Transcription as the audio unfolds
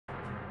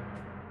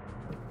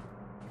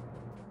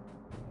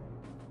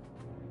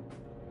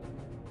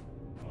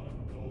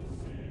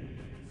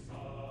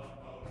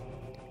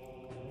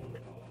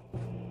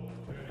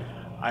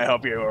I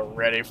hope you are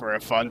ready for a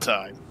fun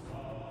time.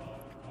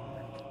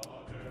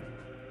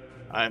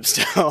 I'm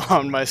still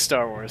on my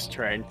Star Wars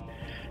train,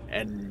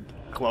 and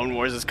Clone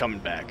Wars is coming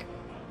back.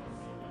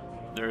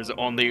 There's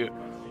only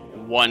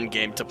one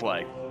game to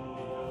play.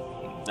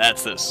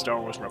 That's the Star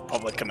Wars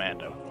Republic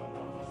Commando.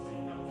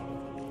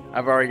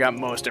 I've already got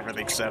most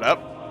everything set up.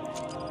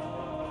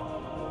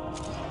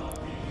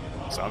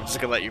 So I'm just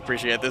gonna let you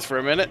appreciate this for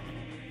a minute,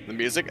 the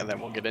music, and then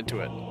we'll get into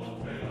it.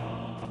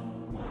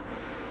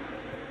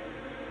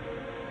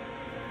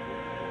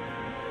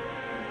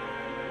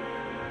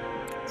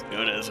 It's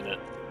good, isn't it?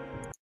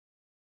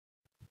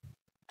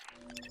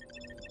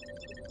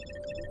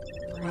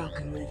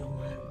 Welcome, little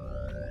one.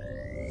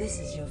 This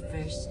is your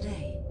first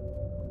day.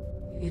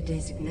 Your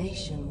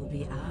designation will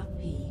be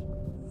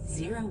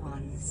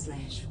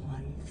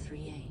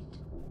RP-01/138.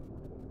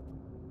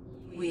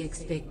 We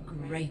expect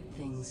great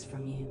things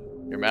from you.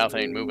 Your mouth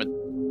ain't moving.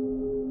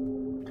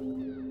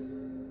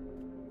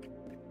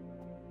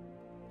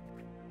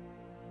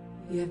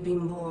 You have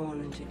been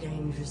born into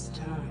dangerous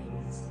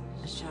times.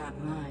 A sharp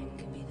mind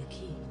can be the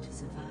key to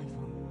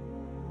survival.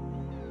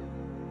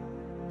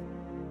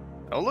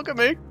 Oh, look at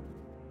me!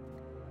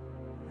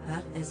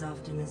 But as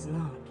often as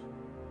not,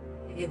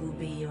 it will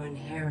be your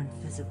inherent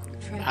physical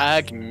traits.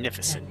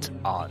 Magnificent,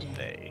 aren't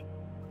they?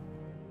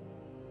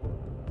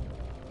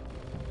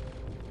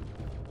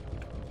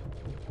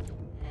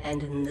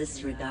 And in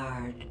this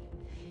regard,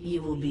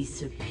 you will be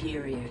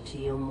superior to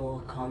your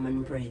more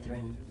common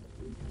brethren.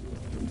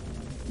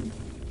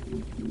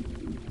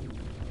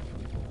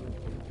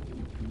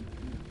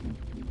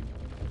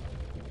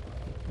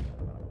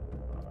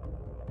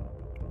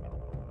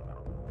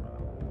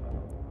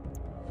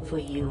 For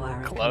you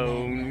are a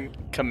Clone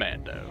an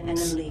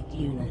Commandos. elite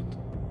unit,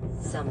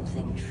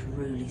 something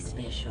truly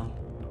special.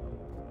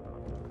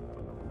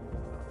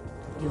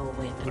 Your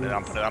weapons, Put it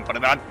on, put it on, put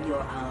it on! your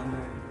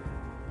armor,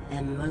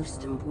 and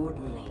most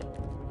importantly,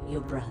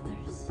 your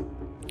brothers.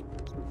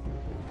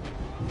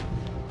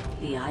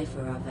 The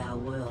Eifer of our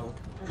world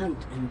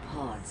hunt in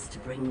pods to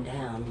bring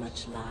down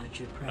much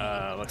larger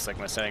prey. Looks like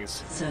my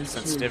settings So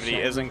sensitivity too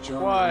isn't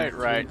shall quite your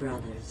right.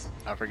 brothers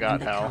I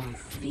forgot and how become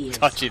fierce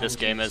touchy this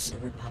game hunters is. of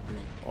the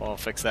Republic. We'll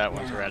fix that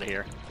once we're out of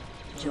here.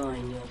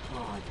 Join your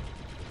pod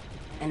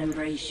and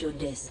embrace your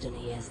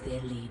destiny as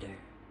their leader.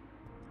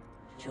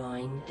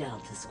 Join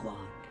Delta Squad.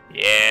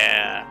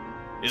 Yeah!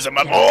 These are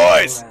my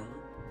Captain boys! Oro,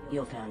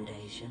 your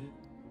foundation.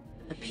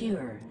 A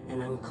pure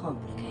and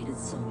uncomplicated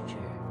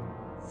soldier.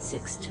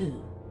 6-2,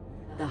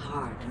 the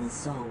heart and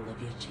soul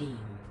of your team.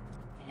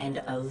 And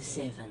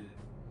 07,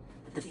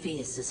 the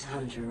fiercest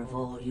hunter of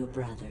all your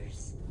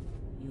brothers.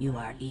 You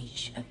are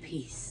each a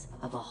piece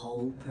of a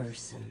whole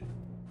person.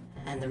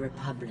 And the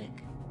Republic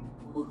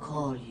will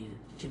call you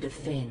to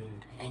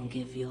defend and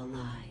give your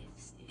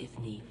lives if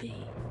need be.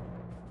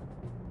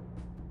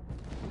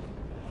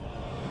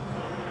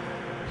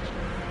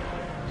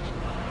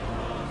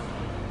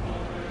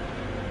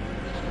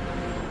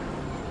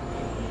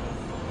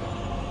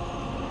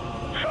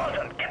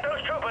 Sergeant, get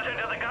those troopers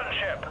into the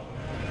gunship.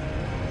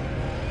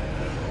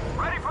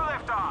 Ready for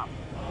liftoff.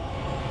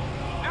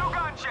 New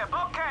gunship.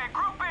 Okay,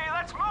 Group B,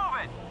 let's move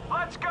it.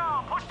 Let's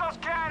go. Push those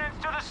cannons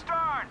to the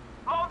stern.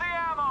 Load the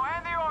ammo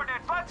and the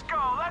ordnance. Let's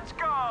go. Let's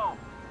go.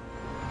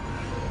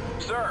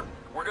 Sir,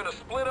 we're gonna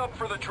split up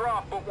for the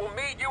drop, but we'll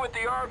meet you at the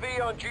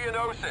RV on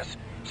Geonosis.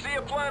 See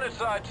you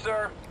planetside,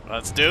 sir.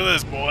 Let's do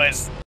this,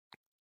 boys!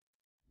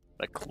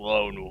 The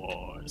Clone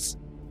Wars.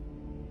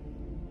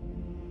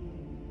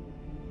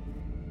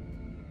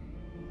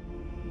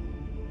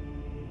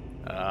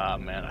 Ah,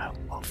 man, I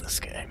love this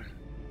game.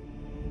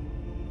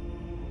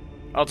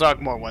 I'll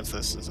talk more once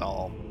this is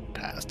all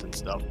passed and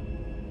stuff.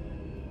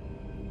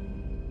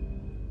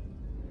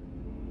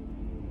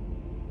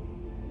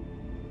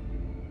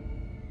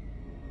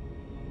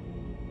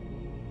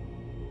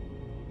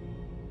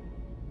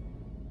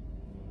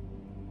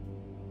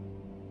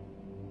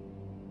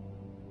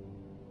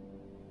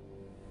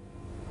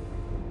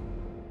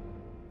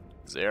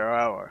 Zero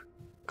Hour,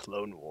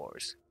 Clone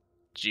Wars,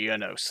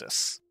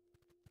 Geonosis.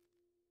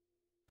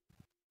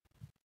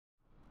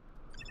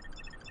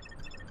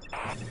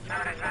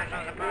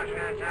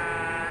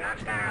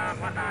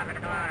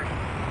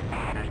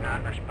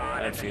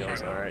 That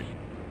feels alright.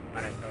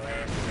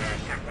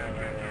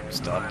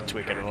 Still have to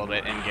tweak it a little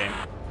bit in game.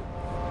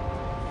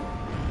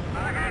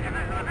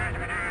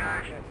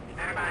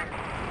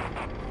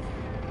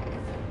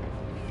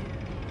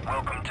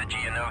 Welcome to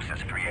Geonosis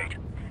 3-8.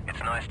 It's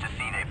nice to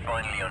see they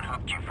finally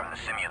unhooked you from the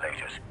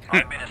simulators.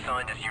 I've been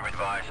assigned as your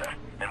advisor,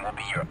 and will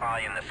be your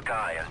eye in the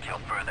sky until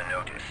further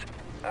notice.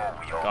 Or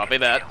we all Copy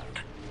get that. killed.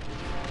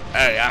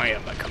 Hey, I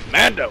am a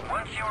commando!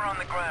 Once you're on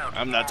the ground,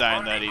 I'm not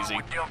dying that rendezvous easy.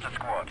 with Delta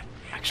Squad.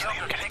 Actually,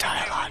 I'm Delta's gonna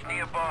die a lot. is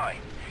nearby.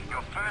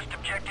 Your first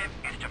objective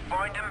is to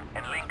find him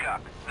and link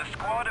up. The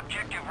squad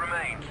objective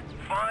remains.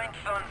 Find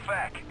Sun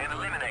Fac and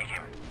eliminate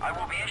him. I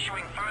will be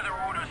issuing further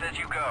orders as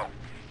you go.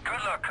 Good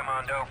luck,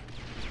 Commando.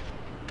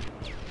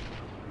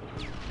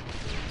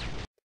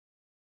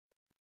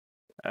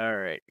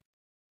 Alright.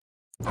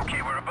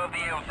 Okay, we're above the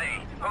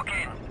LZ. Hook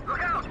in.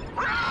 Look out!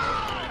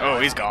 Oh,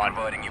 he's gone.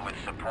 Providing you with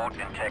support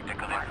and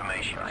tactical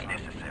information as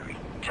necessary.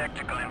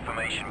 Tactical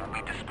information will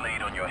be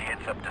displayed on your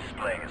heads-up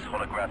display as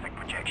holographic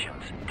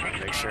projections.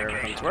 Text Make sure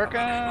everything's communications will be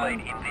working.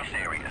 displayed in this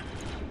area.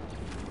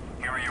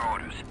 Here are your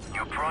orders.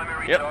 Your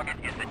primary Yep. target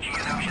is the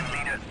Geonosis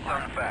leader,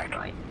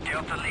 Sunfac.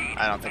 Delta lead.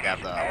 I don't think I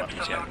have the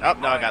weapons yet. Absolutely Oh,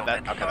 no, I got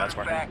vital that. Okay, that's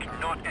working. Sunfac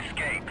not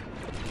escape.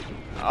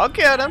 I'll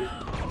get him.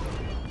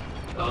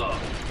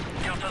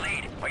 Delta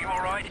lead, are you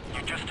alright?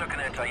 You just took an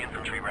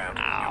anti-infantry round.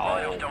 Your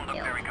vitals don't look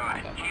very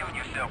good. Heal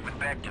yourself with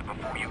Bacta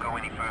before you go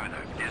any further.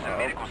 There's a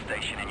medical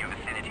station in your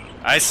vicinity.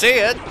 I see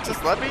it.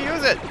 Just let me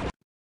use it.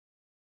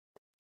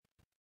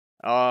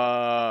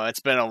 It's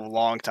been a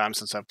long time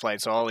since I've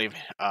played, so I'll leave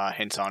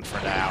hints on for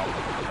now.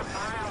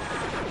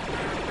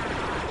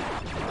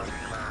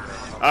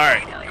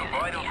 Alright. Your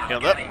vitals are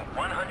Healed up. getting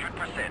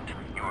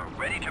 100%. You are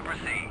ready to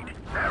proceed.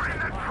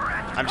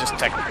 I'm just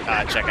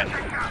checking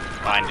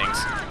bindings.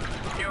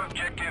 New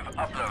objective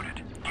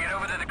uploaded. Get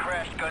over to the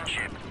crashed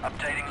gunship.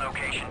 Updating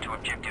location to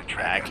objective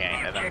tracker. I can't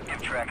hit The them.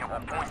 objective tracker will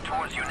point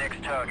towards your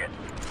next target.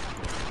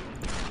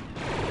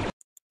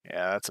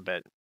 Yeah, that's a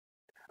bit...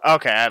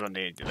 Okay, I don't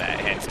need to do that.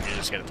 Hints, you're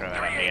just gonna throw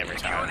that at me every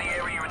Secure time. the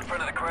area in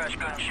front of the crashed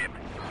gunship.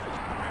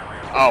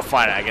 Oh,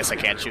 fine. I guess I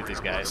can't shoot these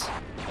guys.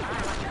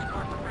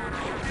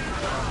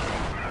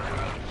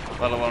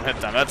 Let alone hit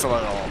them. That's a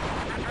little...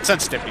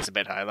 Sensitivity's a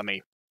bit high. Let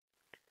me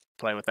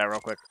play with that real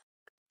quick.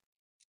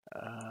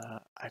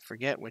 I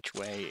forget which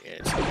way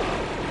is...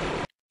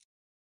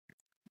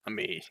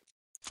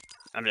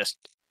 I'm just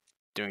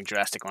doing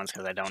drastic ones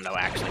because I don't know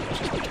actually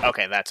which is which.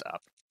 Okay, that's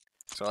up.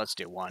 So let's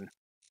do one.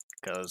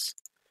 Because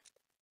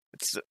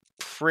it's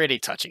pretty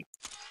touchy.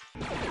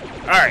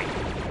 Alright.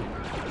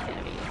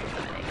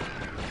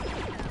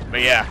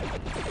 But yeah.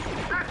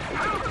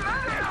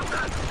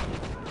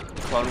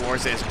 Clone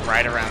Wars is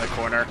right around the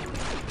corner.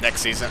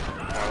 Next season,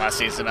 or last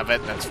season of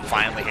it, that's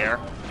finally here.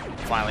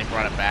 Finally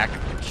brought it back.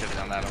 Should have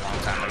done that a long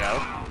time ago.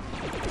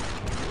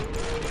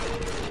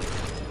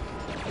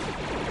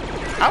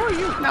 How are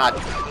you not...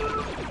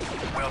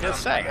 Well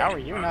Just say, how are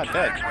you not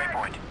dead?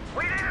 Waypoint.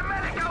 We need a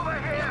medic over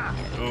here!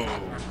 Ooh.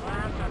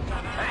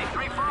 Hey,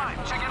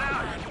 3-5, check it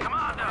out!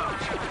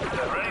 Commandos!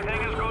 For anything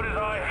as good as I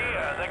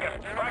hear, they can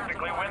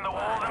practically win the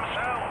war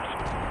themselves.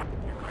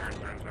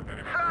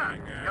 Sir,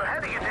 you're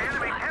heading into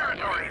enemy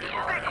territory.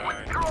 Stick with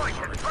droids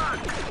and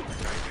bugs.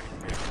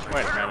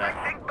 Wait a minute.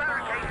 Big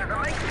barricades and a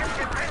makeshift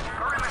defense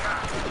perimeter.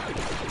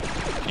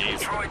 Jeez.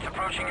 Droids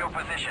approaching your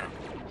position.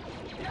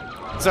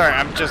 Sorry,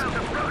 I'm just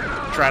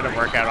trying to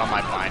work out all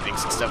my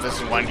bindings and stuff. This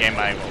is one game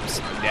I was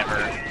never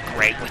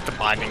great with the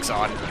bindings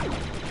on.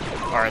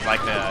 Or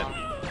like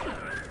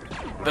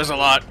there's a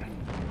lot,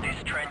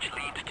 This trench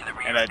leads to the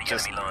rear and of it the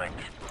just enemy lines.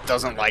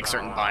 doesn't like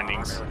certain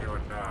bindings.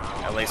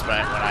 At least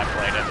back when I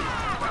played it.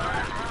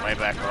 Way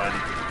back when.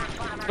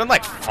 It's been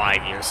like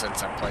 5 years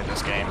since I've played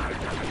this game.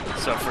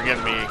 So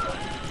forgive me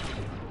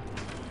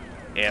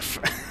if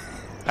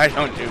I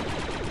don't do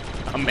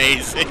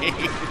amazing.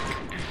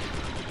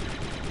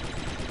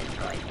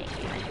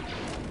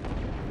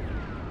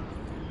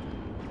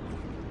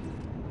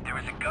 There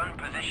is a gun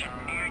position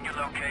near your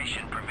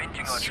location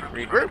preventing our troops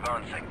Regroup.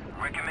 from advancing.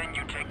 Recommend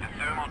you take the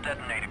thermal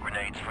detonator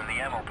grenades from the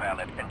ammo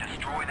pallet and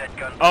destroy that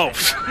gun Oh,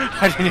 position.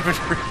 I didn't even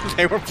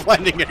they were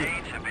blending in.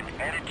 Grenades have been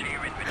added to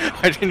your inventory.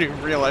 I didn't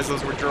even realize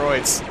those were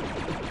droids.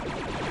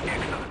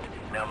 Excellent.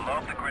 Now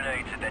lob the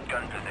grenades at that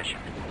gun position.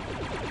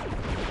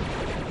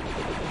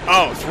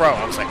 Oh, throw.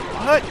 I was like,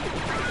 what?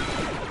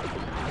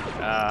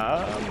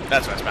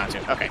 That's what I was bound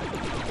to. Okay. The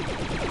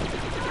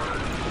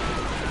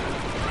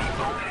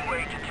only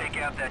way to take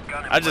out that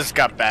gun... I just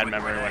got bad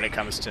memory when it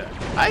comes to...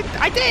 I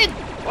did!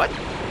 What?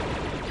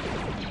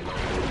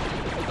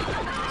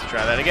 Let's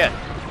try that again.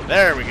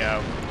 There we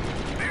go.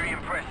 Very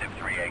impressive,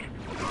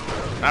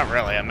 3-8. Not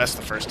really. I missed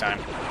the first time.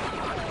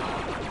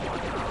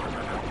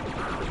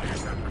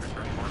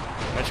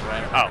 Which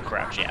way? Oh,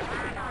 crouch, yeah.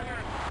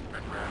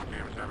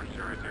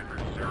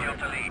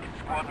 Delta lead,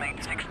 squad mate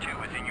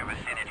 6-2 is in your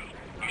vicinity.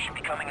 You should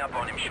be coming up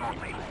on him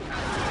shortly.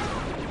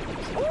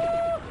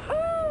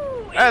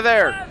 Woohoo! Hi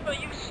there!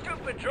 You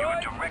stupid You are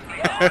droid! directly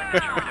behind the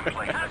turret Have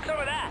emplacement. some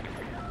of that!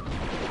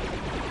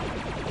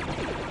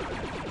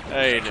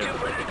 How you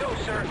doing? Ready to go,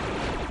 sir.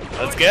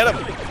 Let's get him!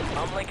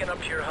 I'm linking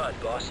up to your HUD,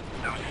 boss.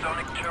 Those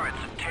sonic turrets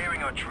are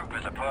tearing our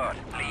troopers apart.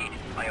 Lead,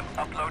 I have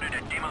uploaded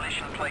a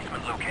demolition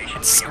placement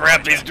location.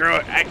 Scrap these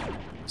droids!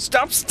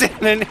 Stop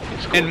standing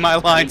in my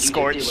line,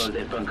 Scorch!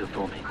 Good.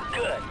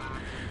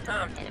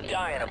 I'm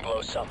dying to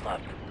blow something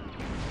up.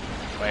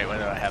 Wait, where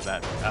do I have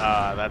that?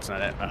 That's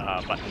not it.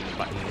 Button.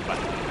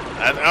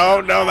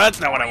 Oh, no, that's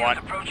not what I want.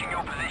 Approaching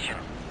your position.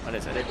 What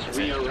is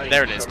it?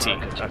 There it is, T.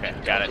 Okay,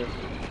 got it.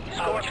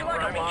 Would you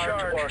like a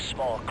large or a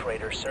small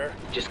crater, sir?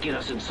 Just get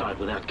us inside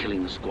without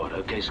killing the squad,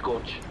 okay,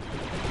 Scorch?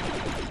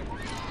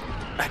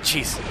 Ah,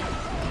 jeez.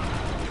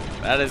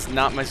 That is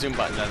not my zoom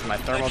button, that is my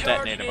thermal The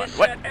charge detonator is button.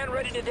 What? set and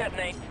ready to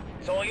detonate.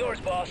 It's all yours,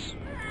 boss.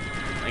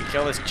 Let me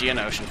kill this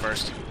Geonosis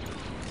first.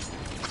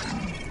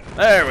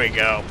 There we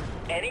go.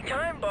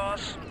 Anytime,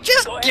 boss.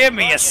 Just Go ahead, give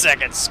me a mark it.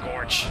 second,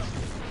 Scorch.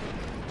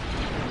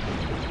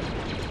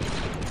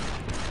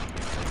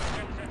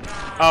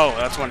 Oh,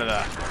 that's one of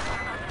the...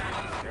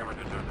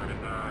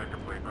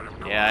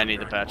 Yeah, I need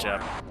to patch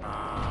up.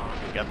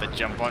 You got the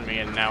jump on me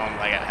and now I'm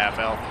like at half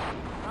health.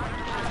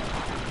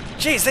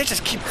 Jeez, they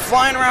just keep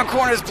flying around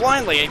corners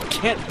blindly.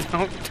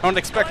 I don't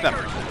expect them.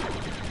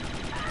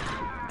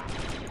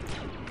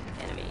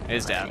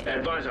 He's down.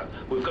 Advisor,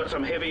 we've got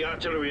some heavy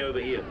artillery over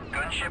here.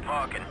 Gunship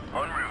Harkin,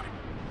 en route.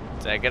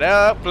 Take it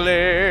out,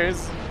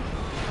 please.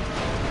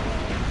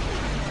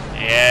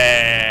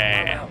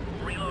 Yeah.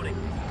 Reloading.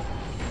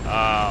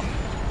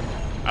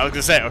 I was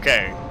gonna say,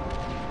 okay.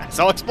 I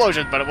saw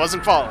explosions, but it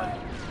wasn't falling.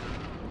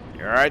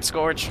 You alright,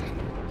 Scorch?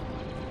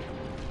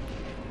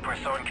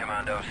 Press on,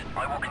 Commandos.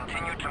 I will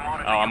continue to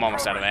monitor Oh, I'm your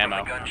almost out of progress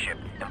ammo. from the gunship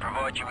and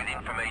provide you with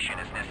information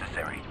as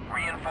necessary.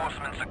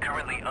 Reinforcements are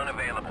currently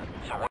unavailable,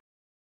 so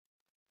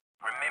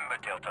remember,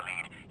 Delta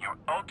Lead, your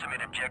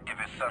ultimate objective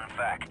is Sun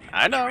Fac.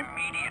 I know. Your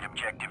immediate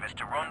objective is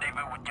to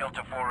rendezvous with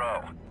Delta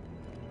 4-0.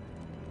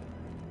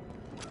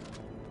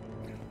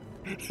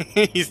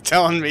 He's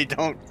telling me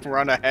don't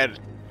run ahead.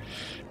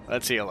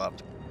 Let's heal up.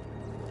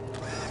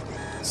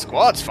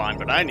 Squad's fine,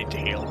 but I need to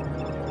heal.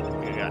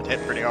 You got hit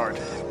pretty hard.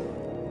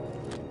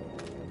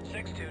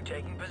 6-2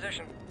 taking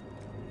position.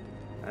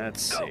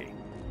 Let's see.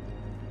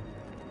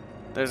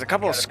 There's a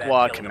couple of Got a bad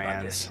squad feeling about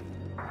commands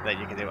that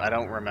you can do. I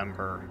don't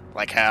remember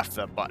like half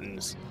the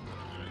buttons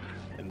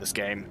in this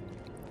game.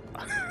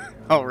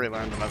 I'll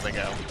relearn them as I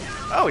go.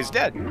 Oh, he's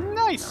dead.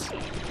 Nice.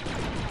 Delta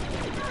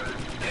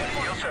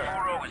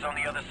 4-0 is on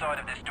the other side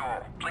of this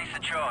door. Place a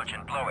charge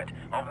and blow it.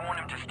 I'll warn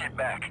him to step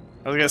back.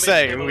 I was gonna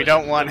say, we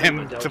don't want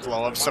him to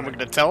blow up. Someone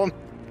gonna tell him?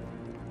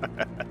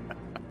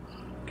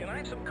 Can I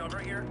have some cover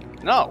here?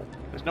 No.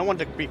 There's no one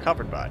to be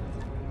covered by.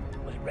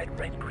 With red,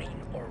 red, green,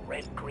 or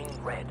red, green,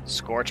 red?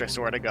 Scorch, I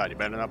swear to God, you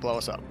better not blow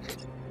us up.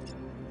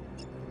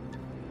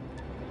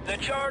 The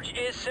charge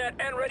is set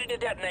and ready to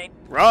detonate.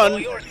 Run! All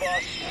yours,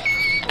 boss.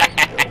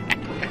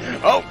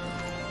 Oh!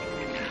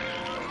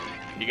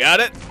 You got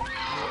it?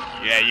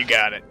 Yeah, you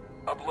got it.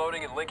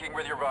 Uploading and linking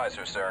with your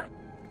visor, sir.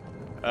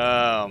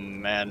 Oh,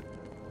 man.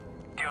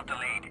 Delta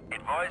Lead,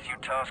 advise you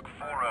task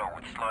 4-0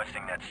 with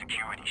slicing that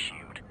security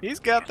shield. He's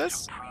got You're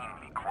this.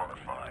 supremely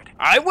qualified.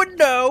 I would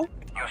know!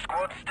 Your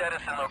squad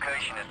status and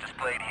location is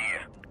displayed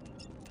here.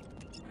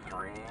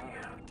 3,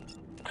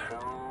 2,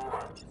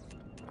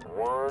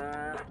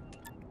 1.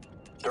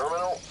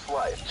 Terminal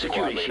slice.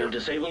 Security shield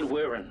disabled,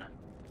 we're in.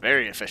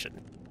 Very efficient.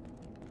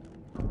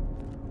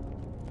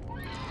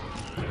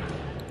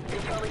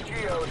 Incoming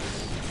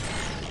Geos.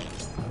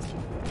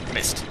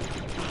 Missed.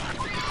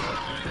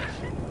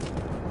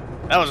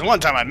 That was one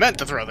time I meant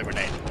to throw the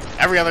grenade.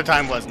 Every other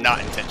time was not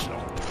intentional.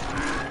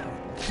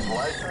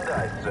 Slice and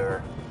dice,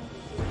 sir.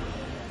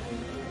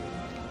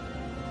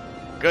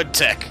 Good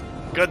tech.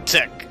 Good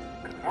tech.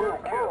 Move,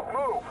 move,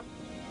 move.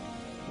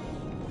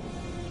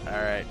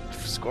 Alright.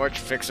 Scorch,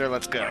 Fixer,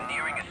 let's go. You're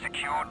nearing a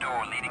secure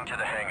door leading to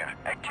the hangar.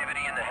 Activity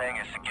in the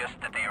hangar suggests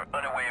that they are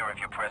unaware of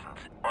your presence.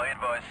 I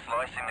advise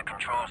slicing the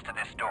controls to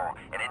this door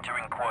and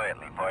entering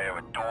quietly via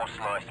a door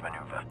slice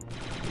maneuver.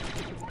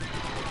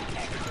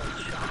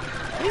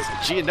 These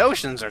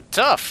Geonosians are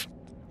tough.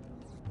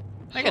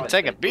 I can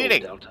take a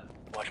beating. Delta.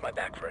 Watch my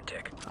back for a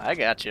tick. I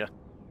got you.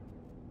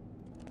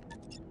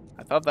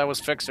 I thought that was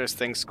Fixer's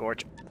thing,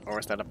 Scorch. Or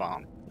is that a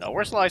bomb? No,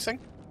 we're slicing.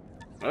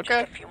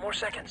 Okay, Just a few more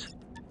seconds.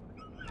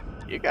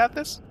 you got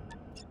this.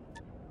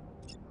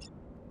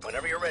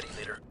 Whenever you're ready,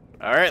 leader.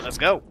 Alright, let's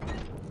go.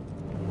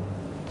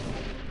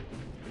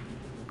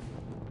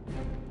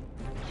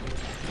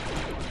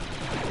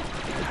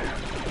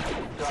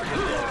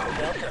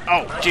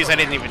 Oh, jeez, I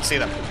didn't even see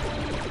them.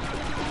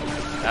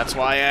 That's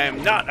why I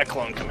am not a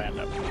clone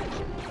commando.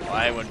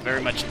 I would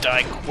very much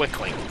die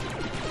quickly.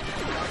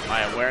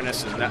 My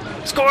awareness is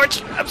not...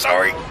 Scorch! I'm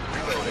sorry!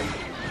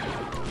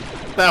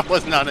 That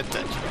was not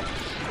intentional.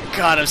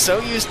 God, I'm so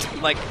used to,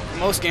 like,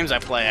 most games I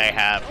play, I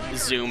have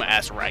zoom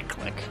as right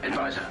click.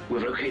 Advisor,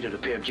 we've located a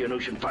pair of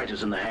Geonosian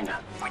fighters in the hangar.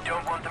 We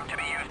don't want them to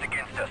be used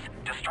against us.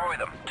 Destroy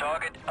them.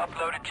 Target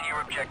uploaded to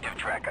your objective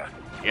tracker.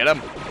 Get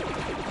him.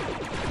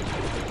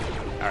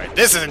 Alright,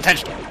 this is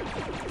intentional.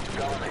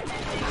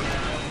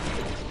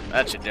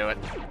 That should do it.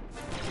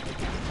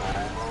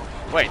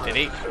 Wait, did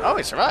he? Oh,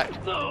 he survived.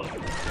 No.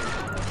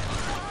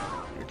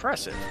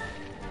 Impressive.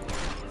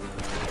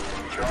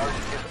 Charge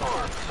is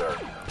armed, sir.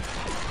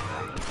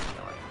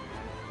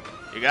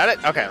 You got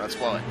it? Okay, let's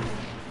blow it.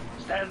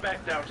 Stand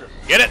back, Delta.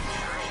 Get it!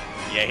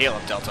 Yeah, heal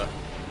up, Delta.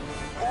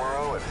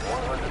 4-0 at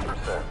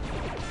 100%.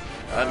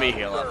 Let me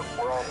heal Sir, up.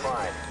 we're all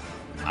fine.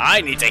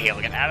 I need to heal.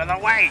 Get out of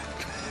the way!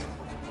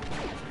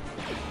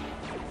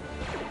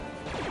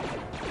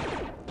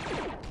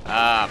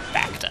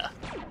 Bacta.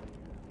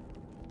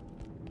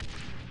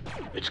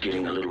 It's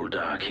getting a little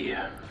dark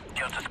here.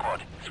 Delta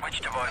Squad,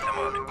 switch to visor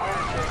mode. Take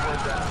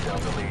one down,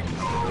 Delta Lead.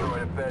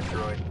 Droid and fed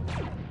droid.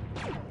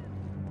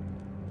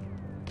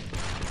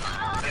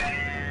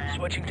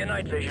 Switching to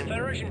night vision.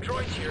 Federation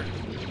droids here.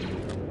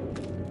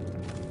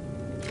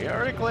 We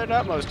already cleared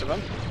out most of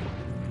them.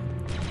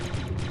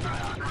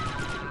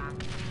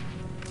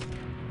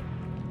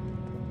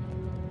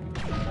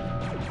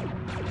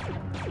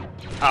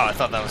 Oh, I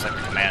thought that was like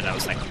a command. I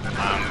was like,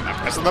 I'm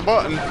pressing the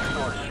button.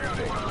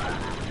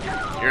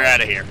 You're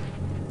out of here.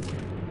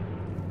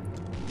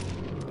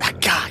 Ah,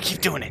 God,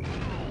 keep doing it.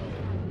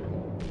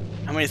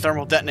 How many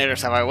thermal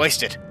detonators have I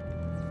wasted?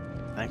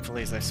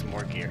 Thankfully, there's some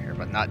more gear here,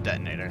 but not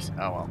detonators.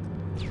 Oh well.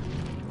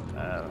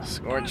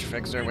 Scorch,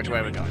 Fixer, which way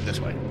are we going? This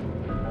way.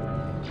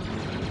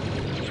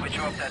 Switch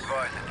off that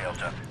visor,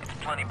 Delta. It's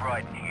plenty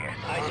bright in here.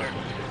 Aye, sir.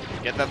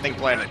 Get that thing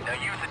planted. Now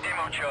use the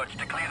demo charge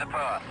to clear the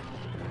path.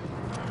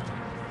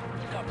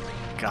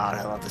 God,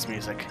 I love this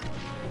music.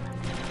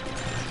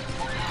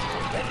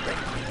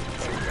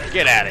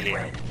 Get out of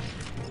here.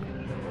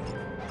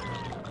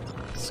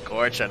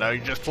 Scorch, I know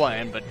you're just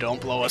playing, but don't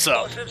blow us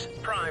up. Explosives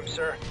prime,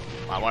 sir.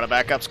 I want to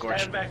back up, Scorch.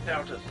 Stand back,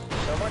 Delta.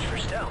 So much for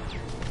stealth.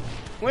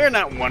 We're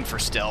not one for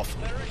stealth.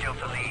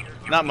 Delta lead.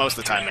 Not most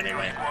of the time,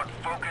 anyway. Squad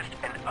focused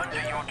and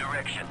under your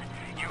direction.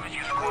 Use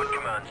your squad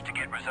commands to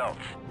get results.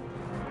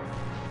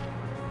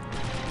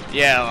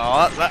 Yeah,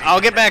 well, I'll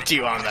get back to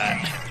you on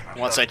that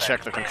once I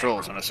check the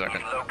controls in a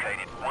second. You've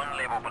located one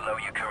level below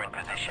your current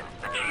position.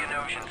 The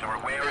Geonosians are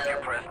aware of your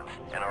presence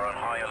and are on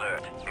high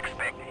alert.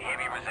 Expect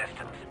heavy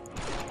resistance.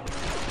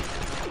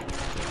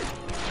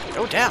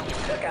 Go down.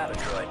 Check out a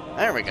droid.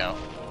 There we go.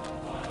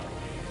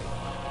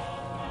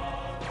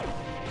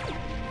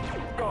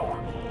 Go.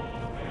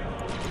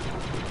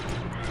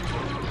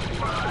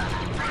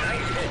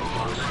 Nice hit,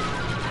 boss.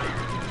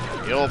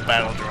 The old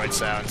battle droid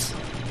sounds.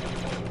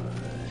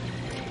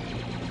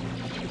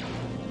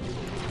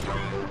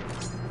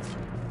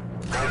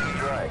 Good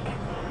strike.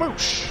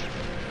 Whoosh!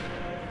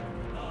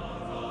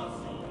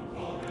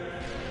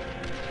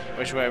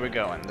 Which way are we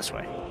going? This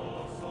way.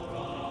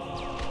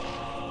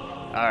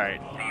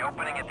 Alright. The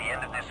opening at the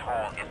end of this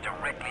hall is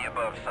directly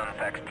above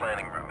Sunfac's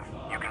planning room.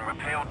 You can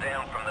rappel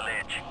down from the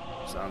ledge.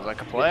 Sounds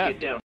like a plan.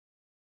 Get down.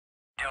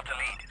 Delta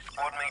lead,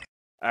 squad mate.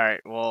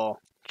 Alright, we'll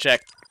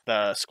check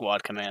the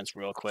squad commands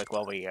real quick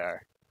while we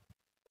are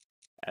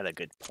at a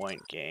good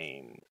point.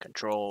 Game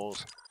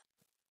controls.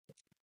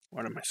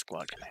 What are my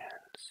squad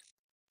commands?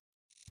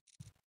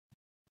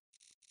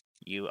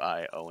 U,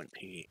 I, O, and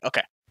P.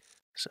 Okay.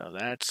 So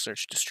that's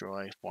search,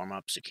 destroy, form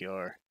up,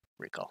 secure,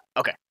 recall.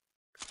 Okay.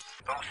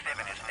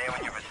 07 is now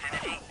in your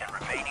vicinity and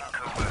remaining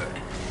covert.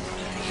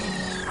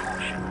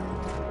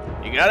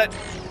 Caution. You got it?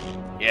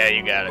 Yeah,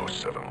 you got it.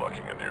 07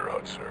 locking into your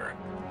HUD, sir.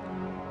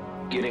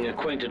 Getting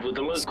acquainted with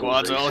the locals.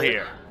 Squad's they all say.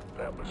 here.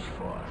 That was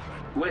fun.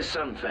 Where's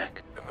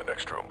Sunfac? In the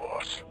next room,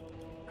 boss.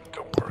 And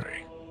don't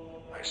worry.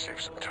 I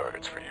saved some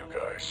targets for you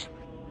guys.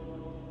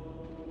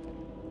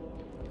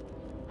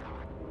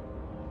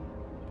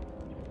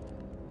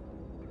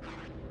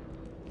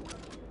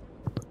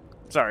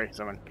 Sorry,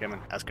 someone came in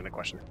asking a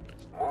question.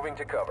 Moving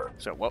to cover.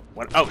 So what?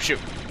 Oh shoot!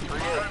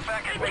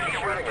 Sunfac is making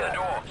a run for the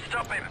door.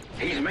 Stop him.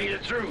 He's made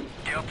it through.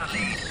 Delta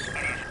lead, it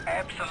is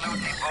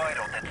absolutely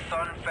vital that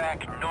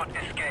Sunfac not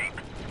escape.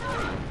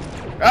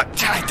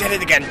 I did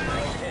it again.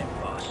 Nice hit,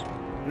 boss.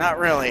 Not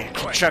really.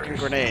 Keep chucking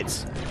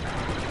grenades.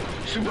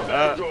 Super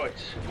battle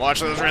droids. Watch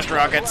those wrist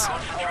rockets.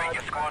 Concentrate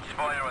your squad's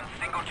fire on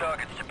single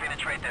targets to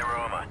penetrate their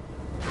armor.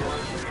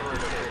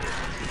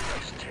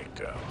 Nice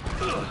takedown.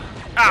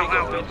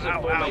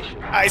 Ow.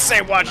 I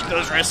say watch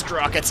those wrist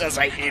rockets as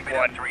I eat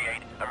one.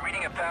 3-8. I'm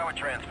reading a power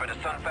transfer to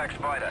Sunfac's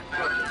fighter.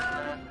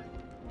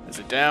 Is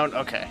it down?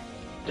 Okay.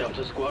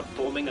 Delta squad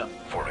forming up.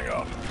 Forming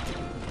up.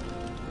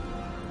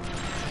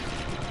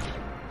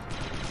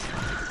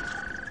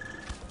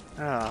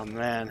 Oh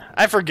man,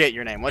 I forget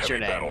your name. What's your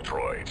Heavy name? battle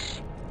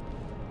droids.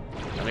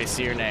 Let me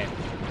see your name.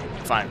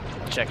 Fine,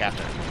 I'll check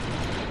after.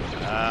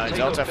 Take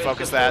Delta, offensive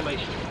focus that.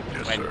 formation.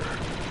 Yes, Wait. sir.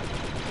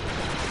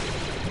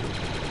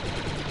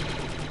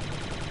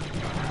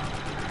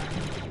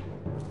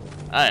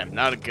 I am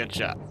not a good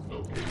shot.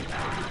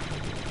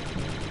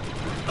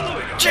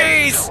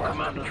 Jeez!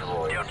 Commander.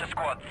 Delta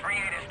squad,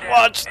 3-8 is down.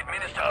 Watch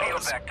Administer those.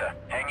 field vector.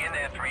 Hang in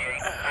there,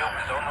 3-8. Help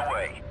is on the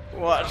way.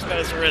 Watch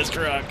those wrist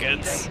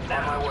rockets. On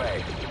my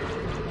way.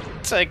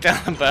 Take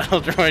down the battle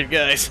droid,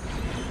 guys.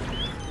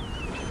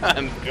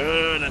 I'm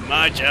good at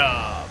my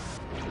job.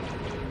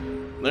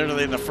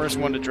 Literally, the first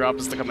one to drop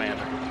is the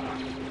commander.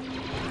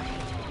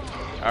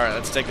 Alright,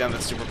 let's take down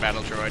the super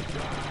battle droid.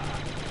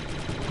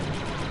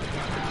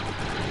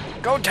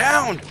 Go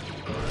down!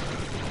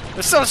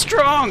 They're so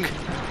strong!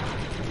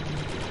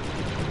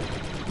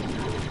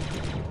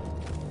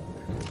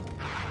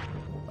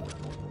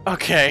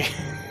 Okay.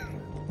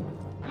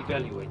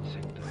 Evaluate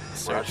sector.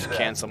 Search,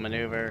 cancel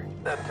maneuver.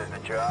 That did the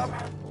job.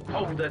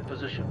 Hold that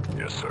position.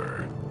 Yes,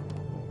 sir.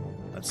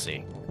 Let's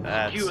see.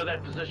 Secure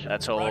that position.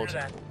 That's hold.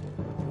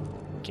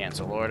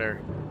 Cancel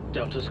order.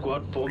 Delta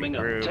squad forming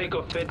up. Regroup. Take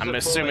offensive I'm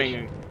assuming.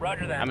 formation.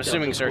 Roger that. I'm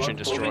assuming Delta search and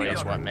squad forming destroy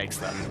is up. what makes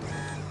them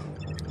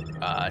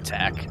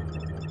attack.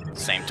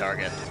 Same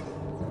target.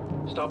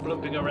 Stop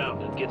looping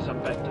around and get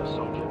some vector,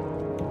 soldier.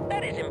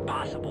 That is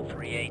impossible,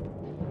 3-8.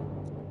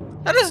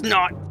 That is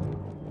not.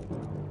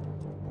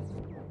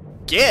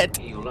 Get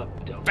Heal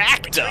up, Delta.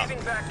 backed up.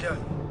 Leaving back to...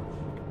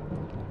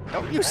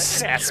 Don't you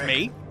sass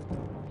me.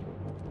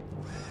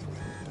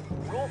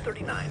 Rule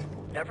 39.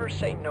 Never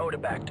say no to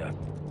backed up.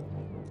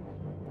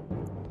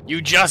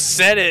 You just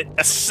said it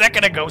a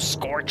second ago,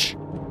 Scorch.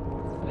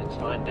 Let's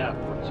find out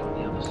what's on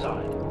the other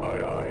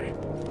side. Aye,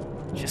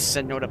 aye. Just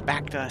said no to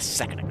Bacta a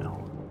second ago.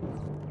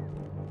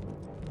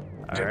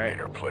 Alright.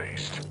 Detonator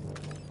placed.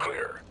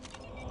 Clear.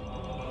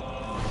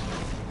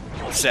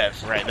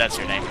 Sev, right, that's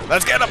your name.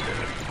 Let's get him!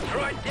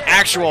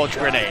 Actual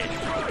grenade.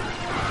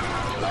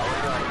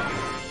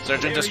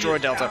 Search and destroy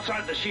Delta.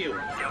 Outside the shield.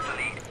 Delta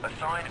lead,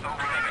 assign 07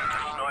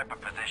 to sniper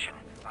position.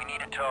 We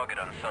need a target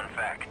on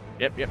Sunfac.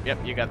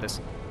 Yep, you got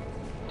this.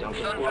 Delta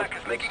Sunfac squad, is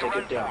let's making take a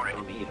it down run for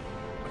from here.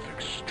 With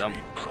extreme Dump.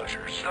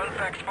 pleasure, sir.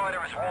 Sunfac's fighter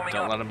is warming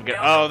Don't up. let them get.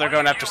 Delta, Oh, they're what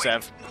going are after you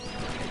doing? Sev.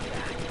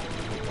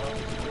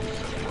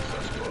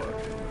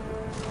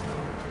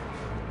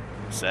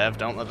 Sev,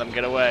 don't let them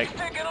get away.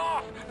 Taking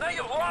off! Now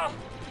you've lost!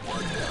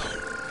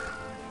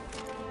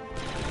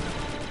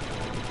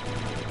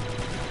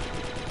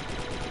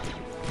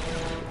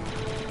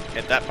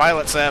 Hit that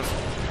pilot, Sev.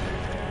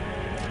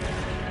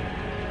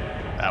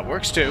 That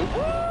works too.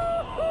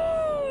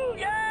 Woohoo!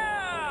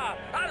 Yeah!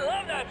 I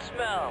love that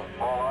smell!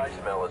 All I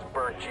smell is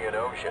burnt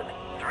Geonosian.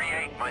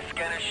 3-8, my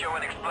scanners show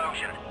an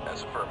explosion.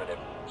 As affirmative.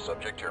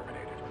 Subject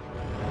terminated.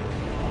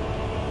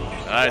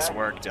 Nice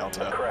work,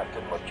 Delta.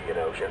 Crafted my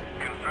Geonosian.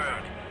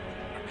 Confirmed.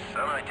 It's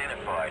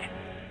unidentified.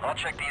 I'll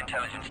check the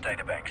intelligence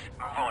databanks.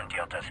 Move on,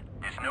 Deltas.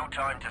 There's no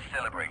time to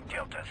celebrate,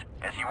 Deltas.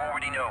 As you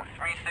already know,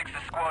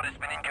 3-6's squad has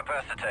been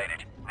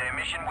incapacitated. Their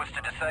mission was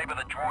to disable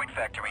the droid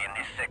factory in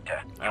this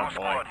sector. Oh, Your boy.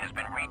 squad has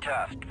been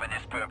retasked for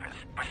this purpose.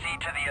 Proceed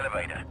to the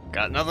elevator.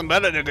 Got nothing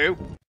better to do.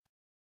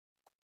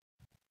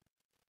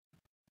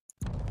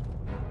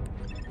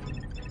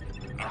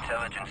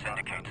 Intelligence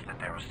indicates that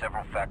there are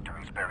several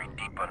factories buried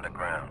deep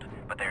underground,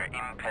 but they are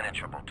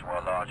impenetrable to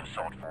our large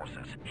assault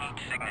forces. Heat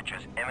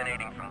signatures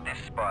emanating from this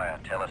spire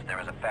tell us there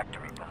is a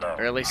factory below.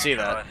 Barely see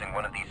that. Neutralizing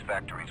one of these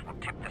factories will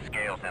tip the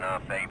scales in our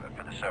favor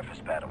for the surface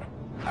battle.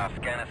 Our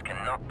scanners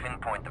cannot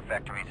pinpoint the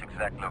factory's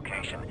exact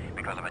location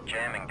because of a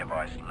jamming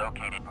device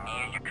located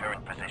near your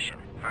current position.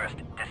 First,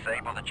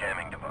 disable the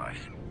jamming device.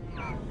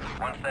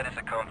 Once that is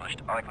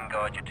accomplished, I can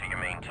guide you to your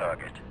main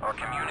target. I'll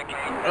communicate...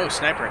 Oh,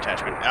 sniper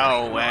attachment.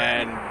 Oh,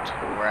 and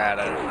we're at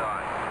a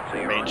inside, so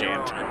you're main on your jam.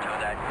 own until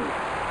that...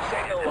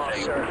 Signal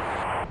lost,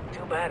 sir.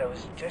 Too bad it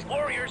was just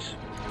warriors.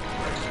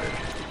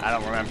 I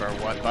don't remember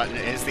what button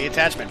is the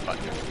attachment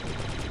button.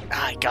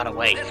 Ah, I got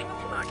away. This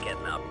one's not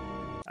getting up.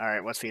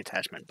 Alright, what's the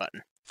attachment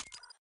button?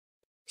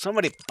 So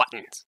many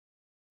buttons.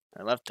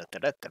 I left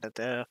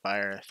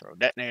fire, throw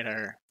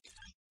detonator.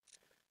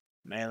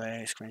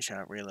 Melee,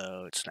 screenshot,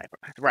 reload, sniper.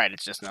 Right,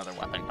 it's just another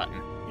weapon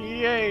button.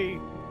 Yay!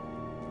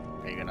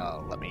 Are you gonna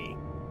let me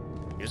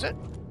use it?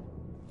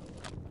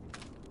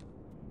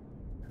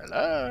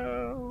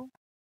 Hello?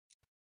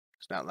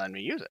 It's not letting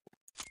me use it.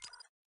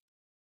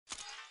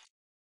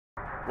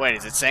 Wait,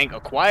 is it saying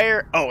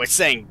acquire? Oh, it's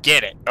saying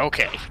get it.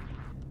 Okay.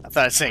 I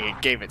thought it was saying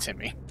it gave it to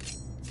me.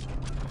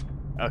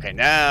 Okay,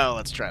 now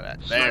let's try that.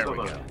 There we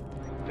go.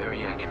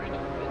 Very accurate.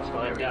 Let's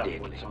find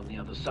out what's on the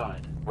other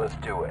side. Let's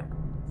do it.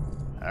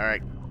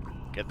 Alright,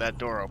 get that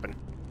door open.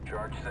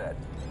 Charge set.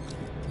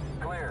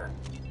 Clear.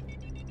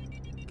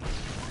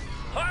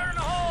 Fire in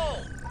the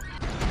hole!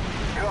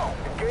 Go.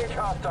 Engage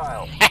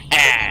hostiles.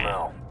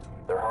 Smell.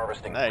 They're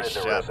harvesting Nice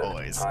fizzer shot, resin.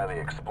 boys. Highly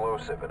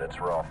explosive in its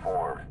raw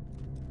form.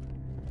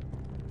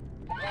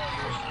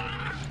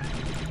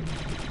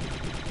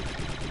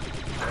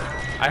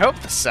 I hope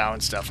the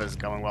sound stuff is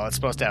going well. It's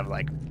supposed to have,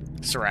 like,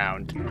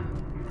 surround.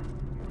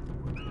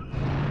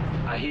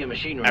 I hear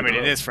machinery. I mean, it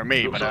below. is for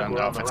me, Looks but I like don't we're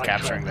know on if the it's right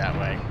capturing track. that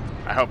way.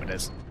 I hope it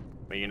is.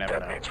 But you never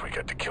That know. means we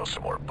get to kill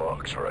some more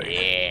bugs, right?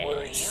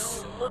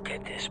 Yes. Look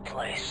at this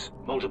place.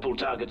 Multiple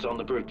targets on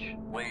the bridge.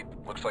 Lead,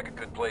 looks like a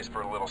good place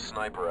for a little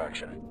sniper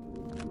action.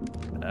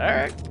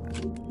 Alright.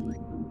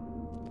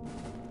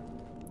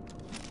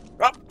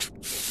 Oh.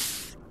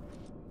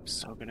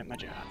 So good at my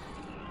job.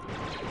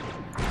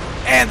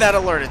 And that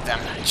alerted them.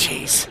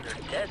 Jeez.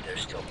 They're dead, they're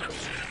still creepy.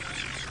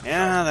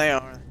 Yeah, they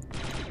are.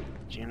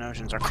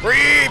 Geonosians are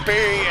creepy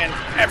in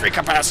every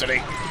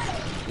capacity.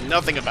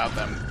 Nothing about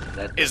them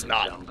That is doesn't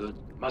not. sound good.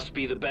 Must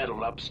be the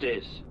battle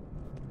upstairs.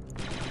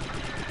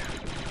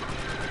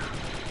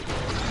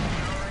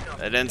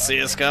 They didn't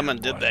see us coming,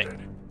 did they?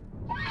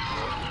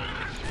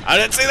 I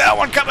didn't see that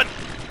one coming!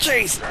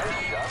 Jeez!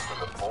 Shots to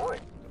the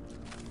point.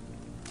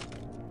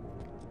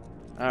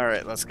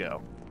 Alright, let's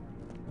go.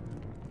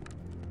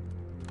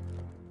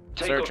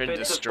 Take Search and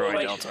offensive destroy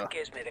formation. Delta.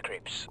 Gives me the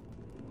creeps.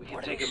 We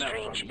can take him out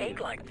from here.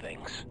 egg-like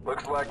things.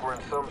 Looks like we're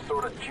in some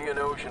sort of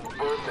Geonosian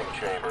birthing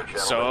chamber, gentlemen.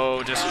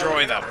 So,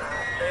 destroy them.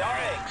 They are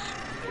eggs.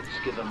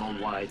 Let's give them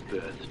a wide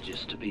berth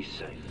just to be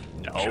safe.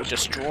 No,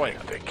 destroy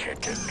them. They can't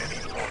get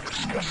any more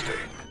disgusting.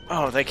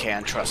 Oh, they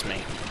can, trust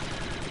me.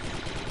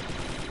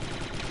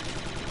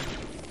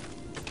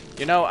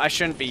 You know, I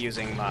shouldn't be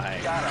using my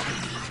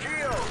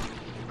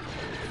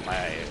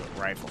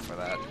rifle for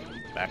that.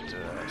 Back to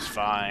it's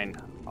fine.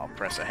 I'll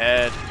press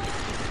ahead.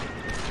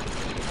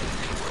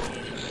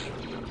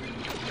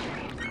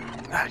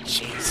 Ah,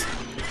 jeez.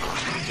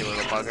 You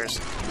little buggers.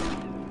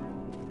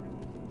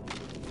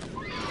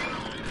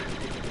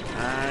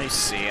 I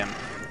see him.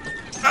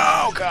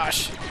 Oh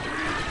gosh.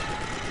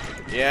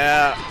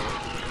 Yeah.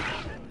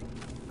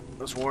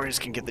 Those warriors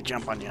can get the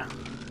jump on you.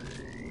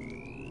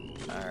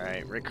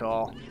 Alright,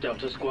 recall.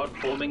 Delta squad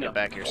forming Get up.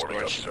 back here,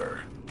 Scorch. sir.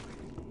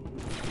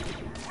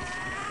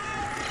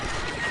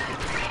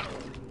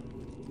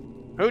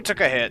 Who took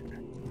a hit?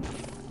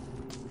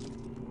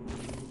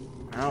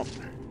 Nope.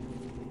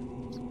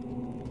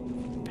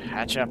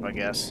 Patch up, I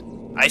guess.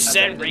 I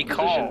said Abandon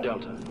recall. position,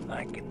 Delta.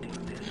 I can do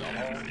this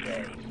all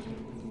day.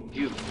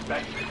 You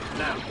back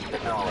now.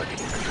 Technology.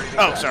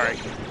 Oh, sorry.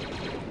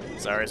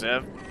 Sorry,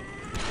 Zev.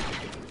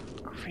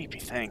 Creepy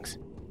things.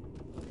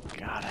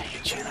 God, I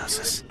hate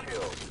Geonosis.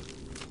 Killed.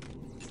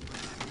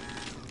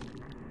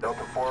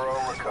 Delta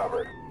 4-0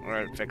 recovered.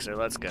 Alright, Fixer,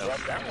 let's go.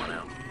 Got that one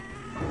out.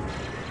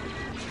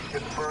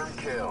 Confirmed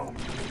kill.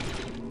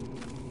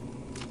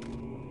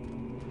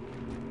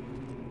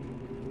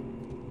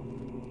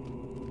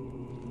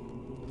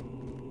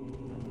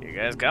 You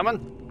guys coming?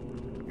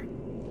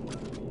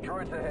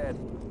 Droids ahead.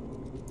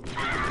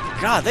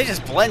 God, they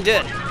just blend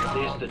in.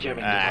 There's the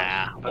jamming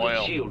Ah, device, but oil.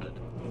 it's shielded.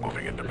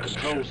 Moving into The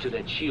position. controls to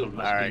that shield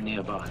must Alright. be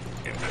nearby.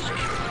 In position.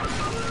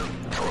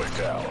 Droid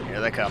down.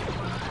 Here they come. Take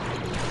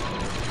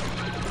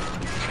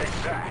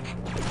that.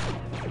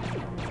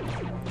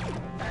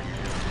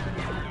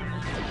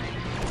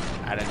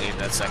 I didn't need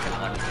that second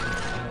one.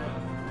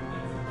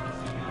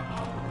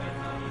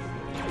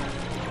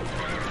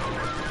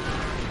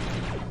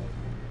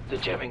 The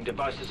jamming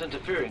device is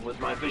interfering with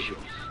my visuals.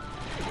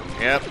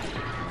 Yep.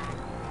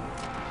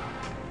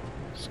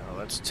 So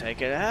let's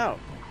take it out.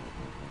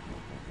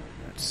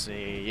 Let's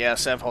see. Yeah,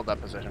 Sev, hold that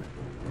position.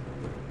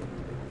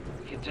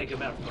 We can take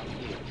him out from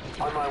here.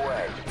 On my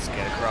way. Let's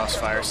get a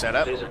crossfire set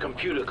up. There's a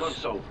computer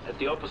console at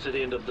the opposite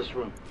end of this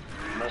room.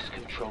 You must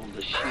control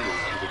the shield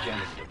to the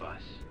jamming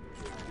device.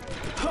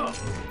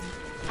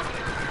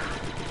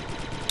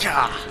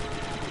 Gah!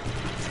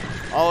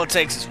 All it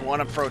takes is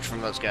one approach from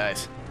those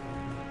guys.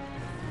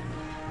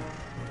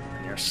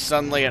 And you're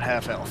suddenly at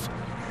half health.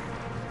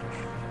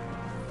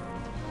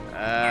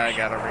 I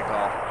gotta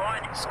recall.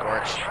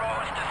 Scorch.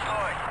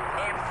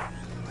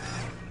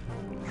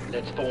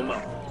 Let's form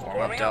up.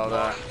 Form up,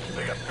 Delta.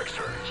 They got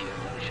Fixer.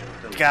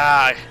 Geonosis.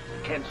 God!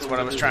 Cancel That's what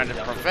I was trying to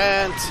Delta.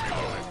 prevent.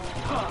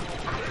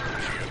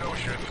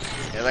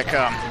 Geonosis. Here they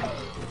come.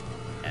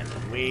 And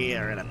we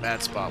are in a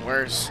bad spot.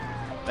 Where's...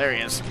 There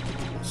he is.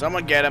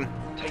 Someone get him.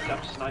 Take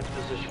up snipe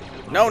position.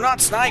 No, not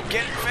Snipe.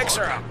 Get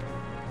Fixer up.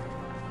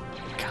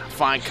 God,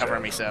 fine, cover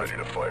me, Sev.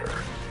 Ready to fire.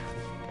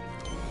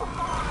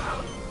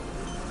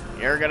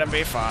 You're gonna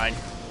be fine.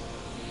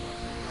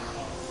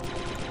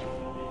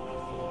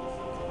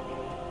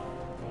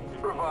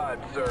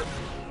 Revived, sir.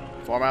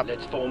 Form up.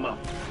 Let's form up.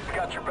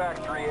 Got your back,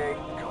 3-8.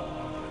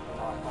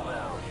 Hostile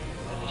down.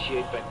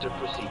 Initiate vector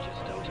procedures,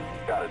 Delta.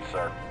 Got it,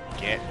 sir.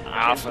 Get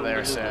off of Cancel there,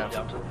 maneuver, Sev.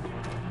 Delta.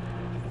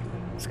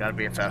 There's gotta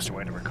be a faster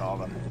way to recall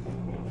them.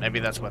 Maybe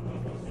that's what...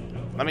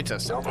 Let me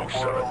test it. Delta Move 4-0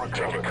 7.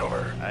 Taking recovered.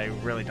 cover. I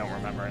really don't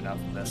remember enough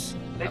of this.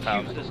 Let's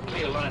About... use this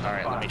clear line of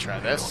Alright, fire. let me try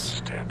Don't this.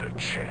 stand a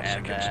chance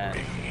And against then-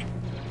 me.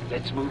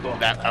 Let's move on.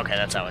 That... Okay,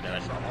 that's how I do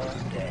it.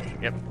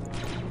 Yep.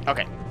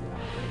 Okay.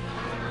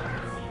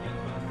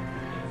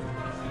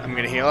 I'm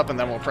gonna heal up and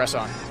then we'll press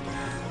on.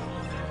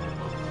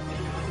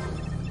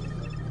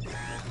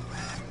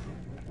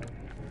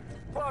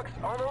 Bucks,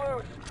 on the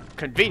loose.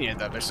 Convenient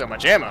that there's so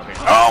much ammo here.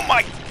 Oh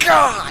my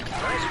god!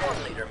 Nice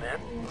one, leader, man.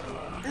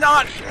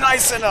 Not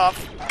nice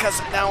enough, because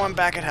now I'm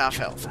back at half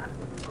health.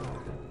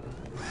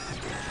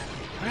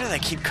 Where do they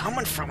keep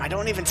coming from? I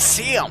don't even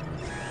see them.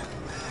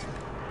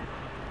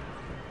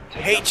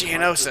 Take Hate up snipe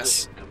Geonosis.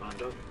 position,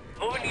 Commando.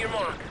 Moving to your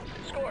mark.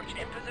 Scorch,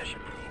 in position.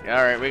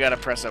 Alright, we gotta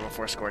press that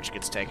before Scorch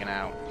gets taken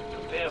out.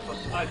 Prepare for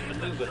snipe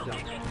maneuver, Delta.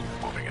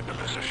 Moving into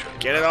position.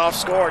 Get it off,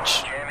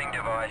 Scorch. Jamming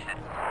device.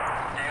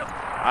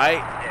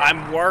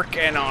 I'm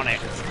working on it.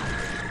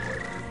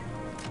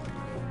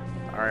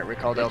 Alright,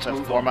 recall Delta,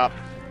 move form on. up.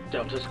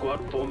 Delta squad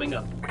forming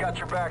up. We got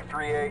your back,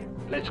 3-8.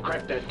 Let's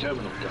crack that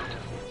terminal, Delta.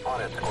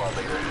 On it, squad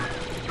leader.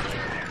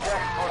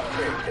 Excellent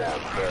takedown,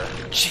 sir.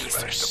 Jeez,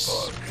 they're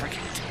so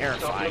freaking Stop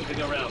terrifying.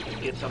 looking around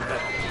and get some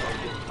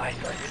backup. I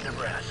started the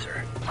brass,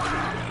 sir.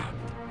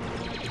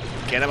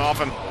 Get him off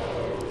him.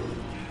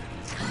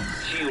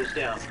 Shields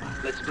down.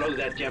 Let's blow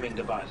that jamming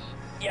device.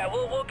 Yeah,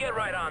 we'll get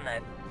right on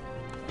that.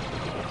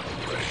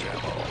 Fresh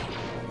ammo.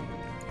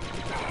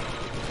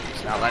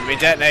 It's not letting me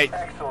detonate.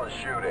 Excellent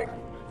shooting.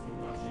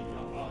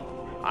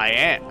 I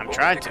am. I'm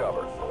trying to.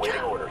 Cover.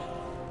 Awaiting orders.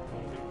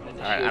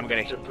 Alright, I'm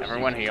gonna...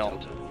 Everyone heal.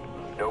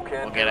 No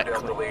can We'll get it.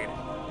 Delta lead.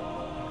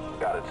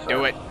 Got it, sir.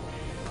 Do it.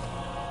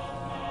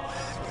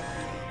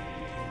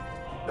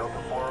 Delta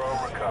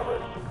 4-0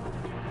 recovered.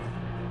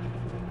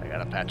 I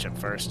gotta patch up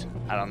first.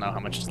 I don't know how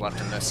much is left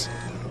in this.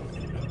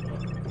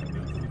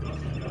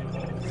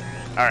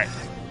 Alright.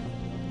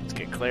 Let's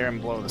get clear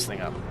and blow this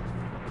thing up.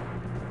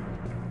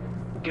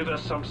 Give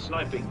us some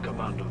sniping,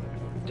 Commando.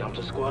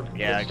 Delta squad,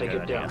 Yeah, let's take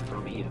good it down idea.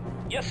 from here.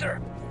 Yes,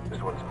 sir.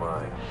 This one's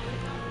mine.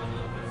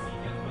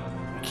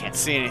 I can't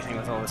see anything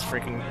with all these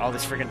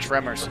freaking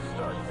tremors.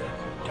 Start this.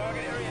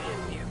 Target area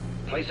is here.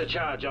 Place a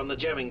charge on the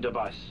jamming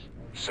device.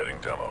 Setting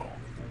demo.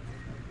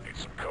 Need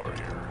some cover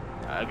here.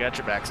 I got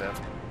your back, Seth.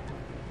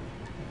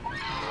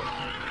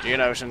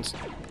 Geonosis.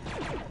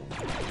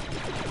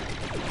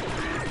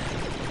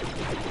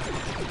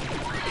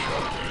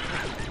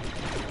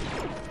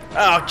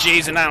 Oh,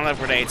 jeez, and I don't have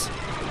grenades.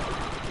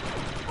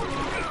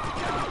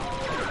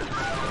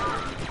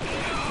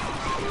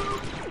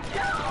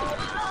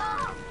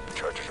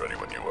 Charges ready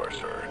when you are,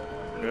 sir.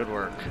 Good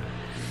work.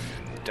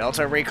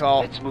 Delta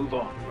recall. Let's move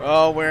on.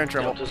 Oh, we're in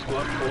trouble. Delta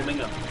squad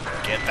forming up.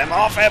 Get them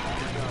off him!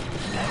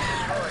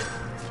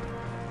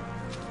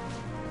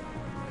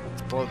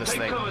 Let's blow this Take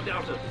thing. cover,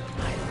 Delta.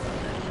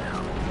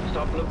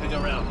 Stop looping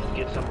around and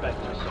get some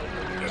vector assault.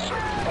 Yes, sir.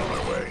 On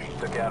my way.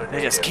 Took out a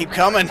They just native. keep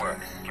coming. Work.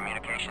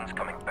 Communications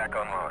coming back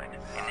online.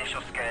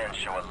 Initial scans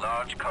show a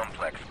large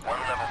complex one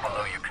level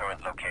below your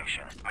current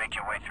location. Make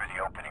your way through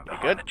the opening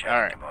behind good? the jamming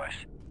Alright.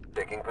 device.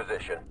 Taking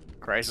position.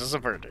 Crisis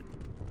averted.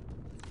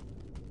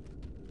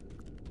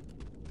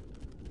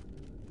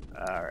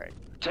 Alright.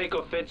 Take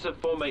offensive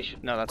formation.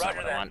 No, that's not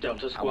what I want.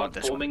 Delta I squad want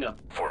this one. forming up.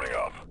 Forming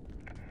up.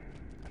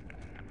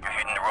 You're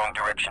heading the wrong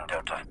direction,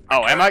 Delta.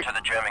 Oh, am I? Return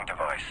to the jamming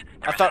device.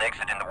 There's thought- an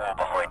exit in the wall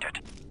behind it.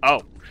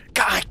 Oh.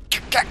 God!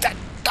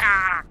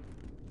 Ah!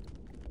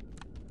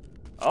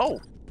 Oh.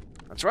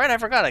 That's right, I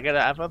forgot. I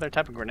gotta have other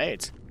type of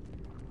grenades.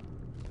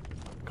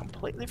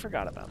 Completely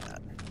forgot about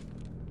that.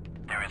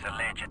 There is a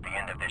ledge at the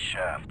end of this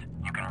shaft.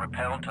 You can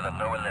rappel to the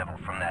lower level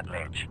from that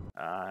ledge.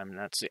 I'm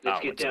not seeing. Let's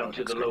Oh, get it's down loading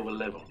to the screen. lower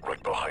level.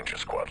 Right behind you,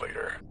 squad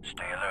leader.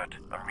 Stay alert.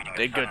 I'm reading a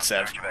Did good,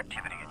 sudden Sev. surge of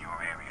activity in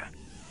your area.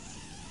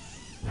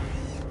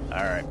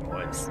 Alright,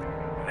 boys.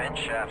 Vent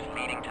shafts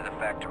leading to the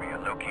factory are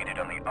located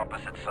on the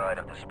opposite side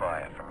of the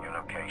spire from your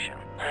location.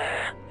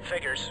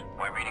 Figures.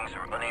 My readings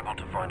are unable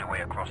to find a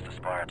way across the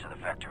spire to the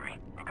factory.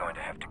 You're going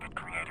to have to get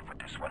creative with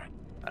this one.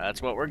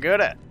 That's what we're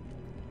good at.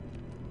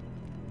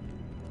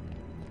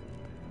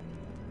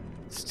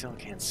 Still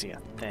can't see a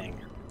thing.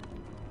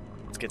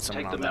 Let's get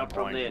someone Take on them that out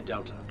from point. there,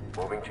 Delta.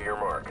 Moving to your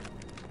mark.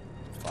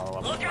 Follow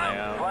up with my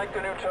own. Flank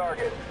the new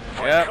target.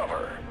 Yep.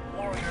 Cover.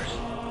 Warriors.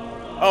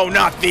 Oh,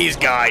 not these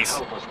guys!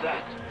 How was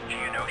that?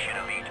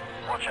 Geonosis elite.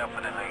 Watch out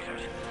for the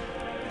lasers.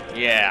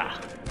 Yeah.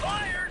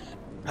 Fires.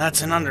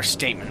 That's an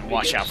understatement.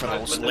 Watch Begin out for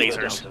those snipe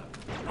maneuver, lasers. Delta.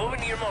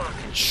 Moving to your mark.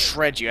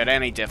 Shred you at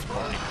any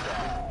difficulty.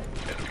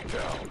 Enemy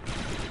down.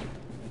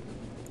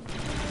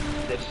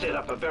 They've set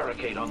up a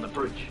barricade on the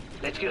bridge.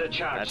 Let's get a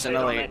charge That's set an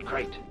on elite. that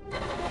crate.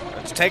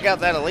 Let's take out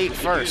that elite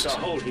first. Use a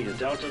hold here,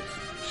 Delta.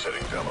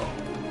 Setting demo.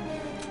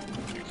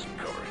 Need some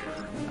cover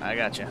here. I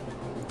gotcha.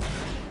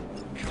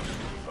 Just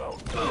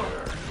about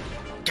there.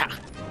 Gah.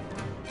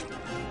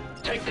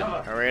 Take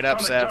cover. Hurry it up,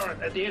 From Sev. the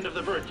turret at the end of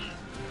the bridge.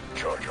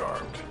 Charge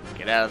armed.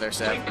 Get out of there,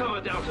 Seth. Take cover,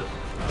 Delta.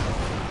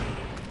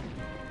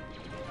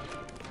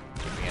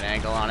 Give me an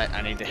angle on it.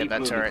 I need to hit Keep that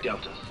moving, turret.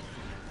 Delta.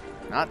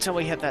 Not till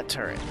we hit that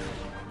turret.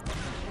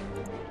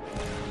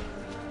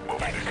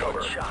 Moving to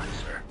cover. Shot,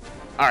 sir.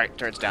 Alright,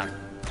 turret's down.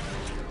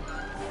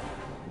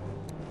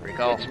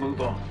 Recall. Let's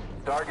move on.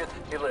 Target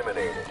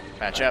eliminated.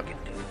 Patch up. Do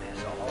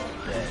this all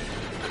day.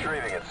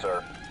 Retrieving it,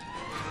 sir.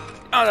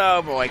 Oh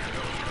no, boy.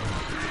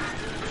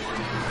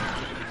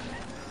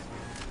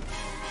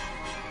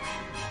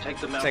 Take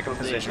them out Take a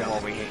from there, position Delta.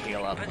 while we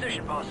heal up.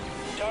 Position, boss.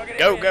 Target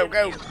Go, ahead. go,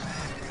 go!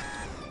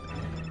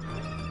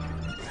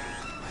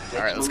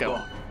 Alright, let's move go.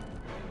 on.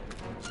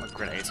 What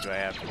grenades do I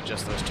have?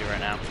 Just those two right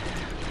now.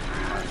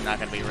 Not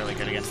gonna be really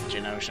good against the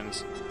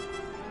Geonosians.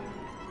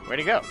 Where'd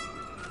he go?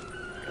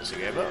 Guess he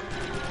gave up.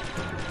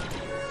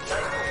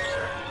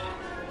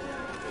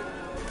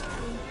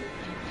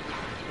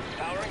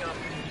 Powering up.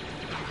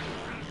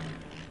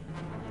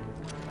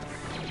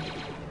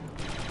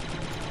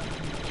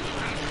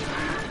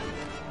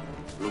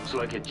 Looks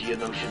like a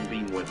Geonosian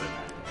beam weapon.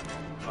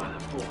 By the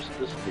force,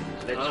 this thing.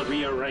 Let's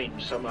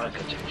rearrange some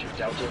architecture,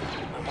 Delta.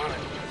 I'm on it.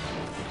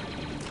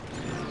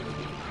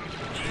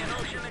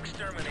 Geonosian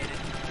exterminated.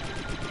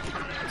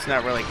 It's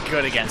not really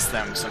good against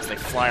them since they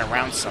fly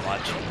around so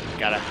much. You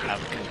gotta have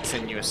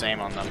continuous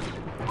aim on them.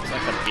 It's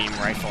like the beam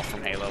rifle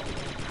from Halo.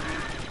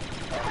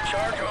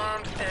 Charge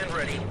armed and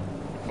ready.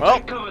 Well,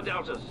 Take cover,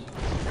 Deltas.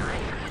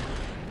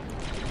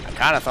 I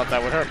kinda thought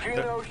that would hurt.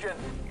 Geonosis.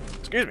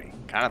 Excuse me.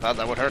 Kinda thought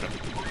that would hurt him.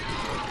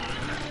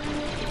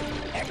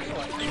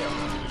 Excellent kill.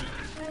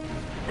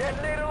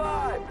 Detonate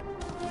alive.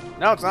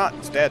 No, it's not.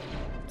 It's dead.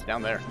 It's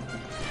down there.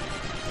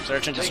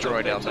 Search and Take destroy,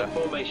 offensive Delta.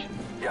 formation.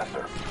 Yes,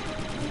 sir.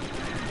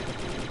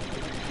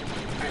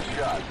 Good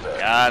shot, sir.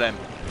 Got him.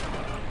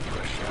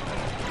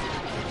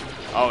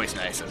 Always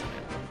nice, isn't it?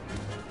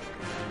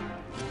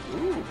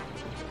 Ooh.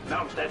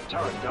 Mount that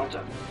turret,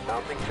 Delta.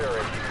 Mounting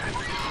turret.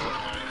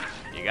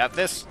 You got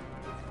this?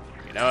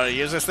 You know how to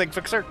use this thing,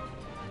 Fixer?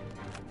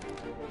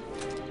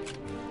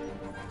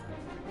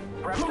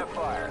 Prep to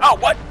fire. Oh,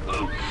 what?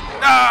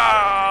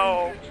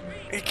 No!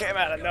 He came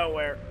out of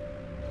nowhere.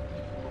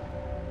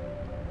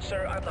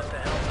 Sir, I'd love to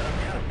help, but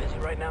I'm kind of busy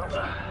right now.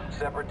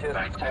 Separatists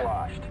Back there.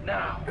 squashed.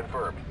 Now.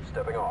 Confirmed.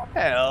 Stepping off.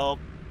 Help,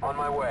 On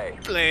my way.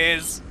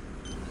 please.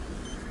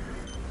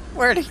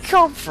 Where'd he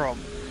come from?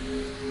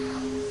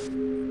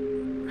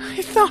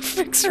 I thought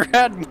Fixer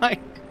had my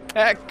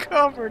backpack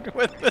covered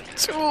with the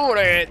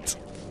turret?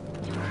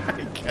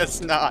 I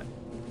guess not.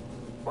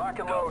 Lock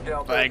and load,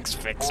 Delta. Thanks,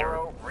 Fixer.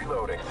 4-0,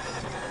 reloading.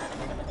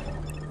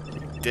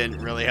 Didn't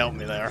really help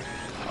me there.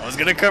 I was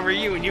gonna cover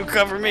you and you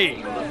cover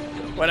me.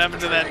 What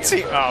happened to that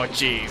team? Oh,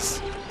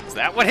 jeez. Is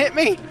that what hit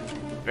me?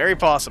 Very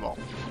possible.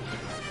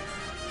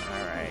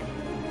 Alright.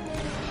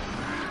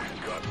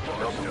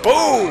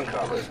 Boom!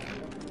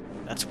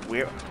 That's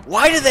weird.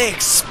 Why do they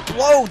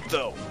explode,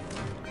 though?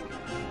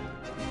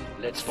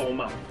 Let's form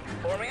up.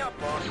 Forming up,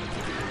 boss.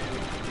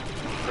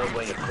 No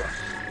way across.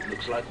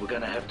 Looks like we're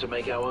gonna have to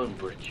make our own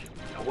bridge.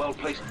 A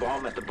well-placed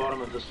bomb at the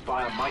bottom of the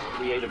spire might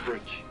create a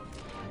bridge.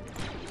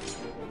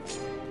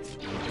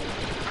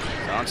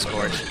 Don't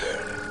scorch.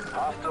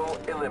 Hostile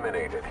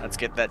eliminated. Let's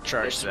get that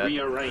charge Let's set.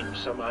 rearrange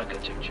some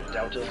architecture,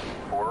 Delta.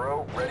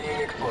 4-0,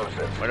 readying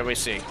explosive. What do we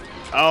see?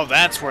 Oh,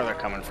 that's where they're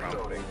coming from.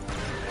 Reloading.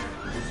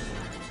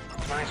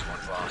 Nice one,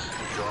 boss.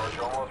 Charge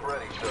almost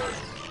ready, sir.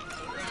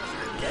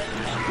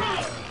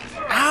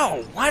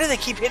 Ow! Why do they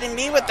keep hitting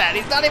me with that?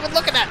 He's not even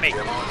looking at me!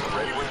 Demo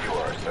ready when you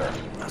are, sir.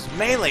 Those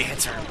melee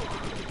hits are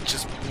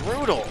just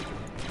brutal.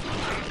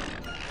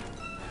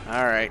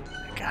 Alright,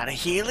 I gotta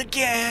heal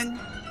again.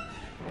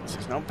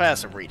 There's no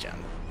passive regen.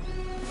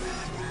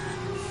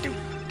 Doop,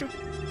 doop,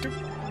 doop.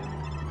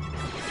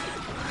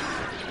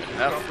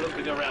 Stop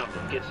looking around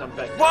and get some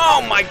back.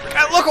 Whoa, my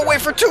God! Look away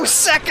for 2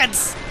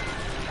 seconds!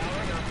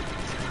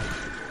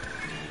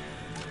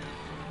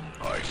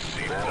 I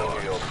see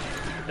Battlefield.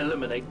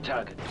 Eliminate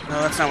target.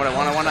 No, that's not what I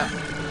want. I wanna...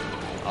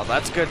 Oh,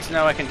 that's good to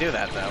know I can do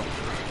that, though.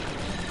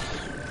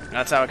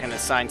 That's how I can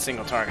assign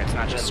single targets,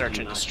 not just search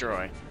and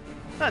destroy.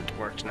 That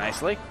worked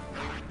nicely.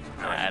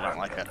 I don't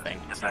like that thing.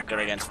 It's not good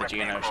against the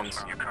Geonosis.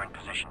 From your current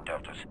position,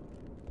 Deltas.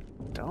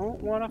 Don't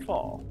want to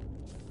fall.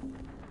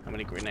 How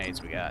many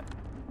grenades we got?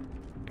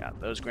 Got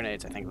those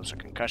grenades. I think those are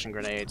concussion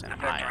grenades and The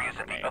factory ion is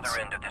at the grenades. other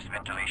end of this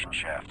ventilation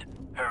shaft.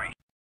 Hurry.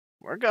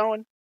 We're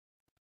going.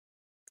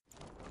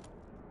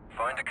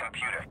 Find a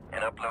computer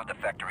and upload the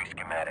factory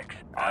schematics.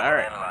 All I'll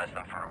right. analyze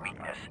them for a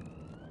weakness.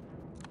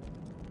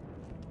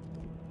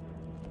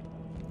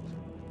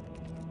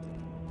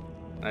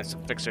 Nice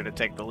of Fixer to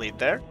take the lead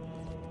there.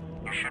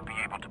 You should be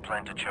able to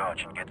plant a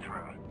charge and get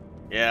through.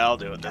 Yeah, I'll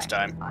do it this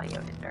time.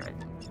 Audio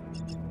disturbance.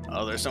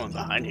 Oh, there's someone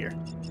behind here.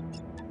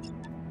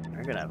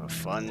 They're gonna have a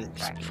fun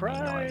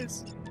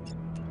surprise.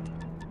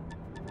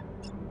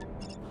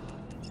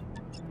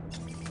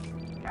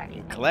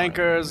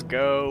 Clankers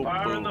go.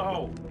 Fire in the boom.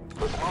 hole.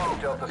 Let's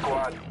move, Delta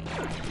Squad.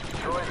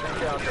 Droids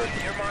encountered.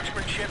 Your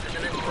marksmanship is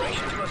an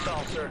inspiration to us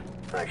all, sir.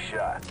 Nice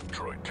shot.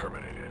 Droid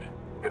terminated.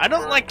 I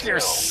don't like your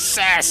Kill.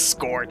 sass,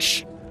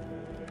 Scorch.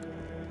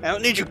 I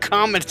don't need you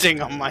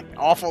commenting on my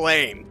awful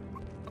aim.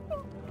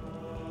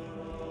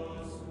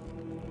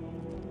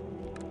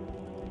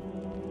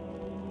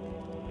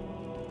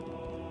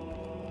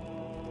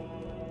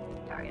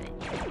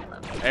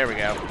 There we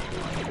go.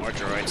 More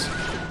droids.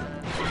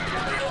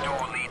 This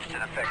door leads to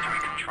the factory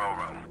control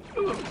room.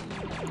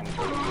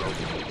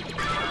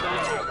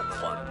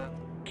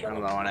 I'm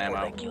low on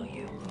ammo.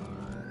 You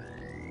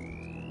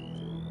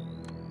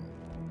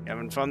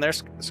having fun there,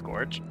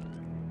 Scorch?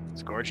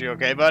 Scorch, you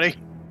okay, buddy?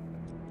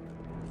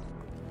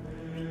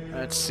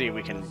 Let's see,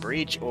 we can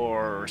breach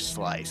or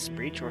slice.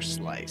 Breach or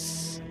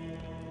slice.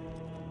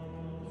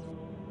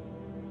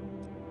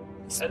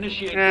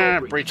 Initiate your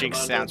breach, Breaching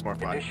Commander. sounds more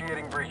fun.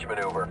 Initiating breach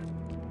maneuver.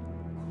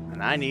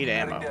 And I need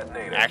ammo.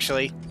 detonated.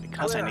 Actually,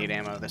 because I need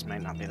ammo, this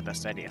might not be the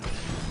best idea.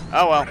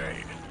 Oh well,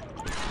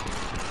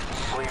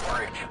 Sleep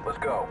breach. Let's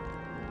go.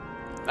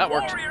 that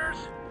worked.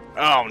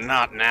 Oh,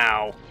 not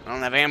now. I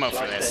don't have ammo for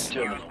Slice this. that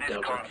Use terminal, this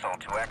Delta. console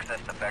to access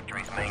the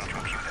factory's main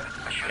computer.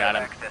 I should Got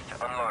have him. access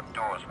to unlock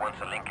doors once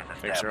a link is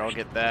established. Fixer, I'll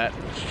get that.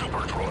 Super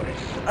droids.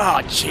 Oh,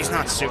 jeez,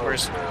 not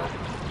supers.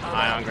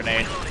 Ion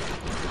grenade.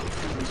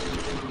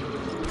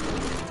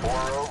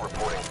 4-0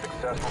 reporting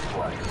successful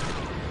slice.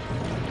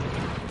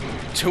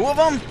 2 of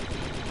them?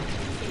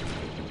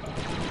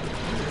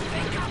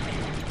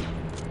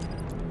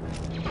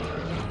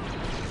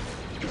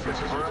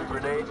 Confirmed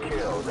grenade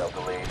kill, Delta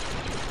Lead.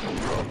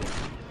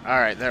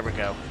 Alright, there we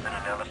go. An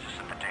analysis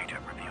of the data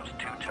reveals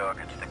 2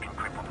 targets that can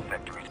cripple the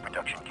factory's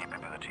production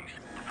capabilities.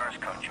 The first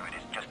conduit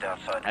is just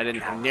outside. I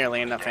didn't have the nearly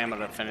control enough ammo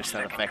to station. finish The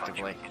that second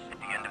effectively. conduit is at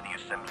the end of the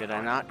assembly Did I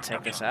line not of the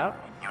take this production out?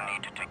 line. You'll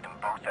need to take them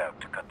both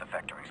out to cut the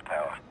factory's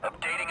power.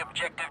 Updating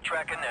objective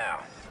tracker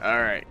now.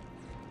 Alright.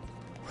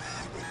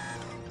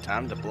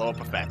 Time to blow up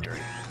a factory.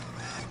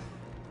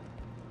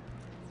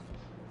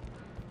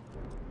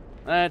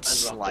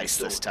 Let's Unlock slice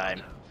that this door,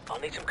 time. I'll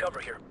need some cover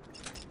here.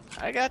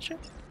 I got you.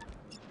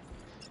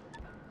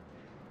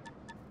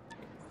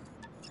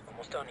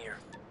 Almost done here.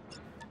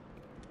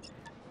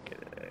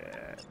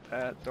 Get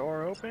that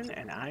door open,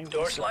 and I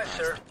Door was slice,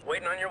 surprised. sir.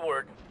 Waiting on your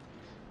word.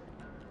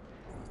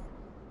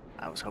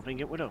 I was hoping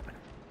it would open.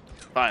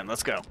 Fine,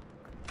 let's go.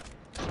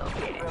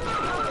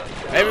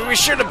 Maybe we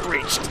should have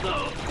breached.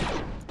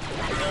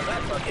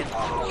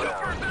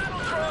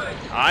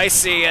 I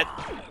see it.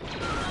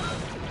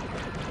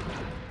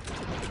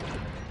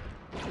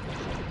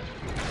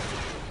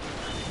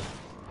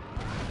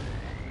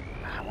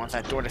 want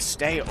that door to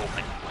stay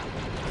open.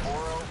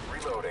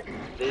 Reloading.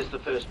 There's the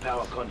first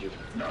power conduit.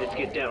 Let's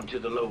get down to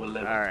the lower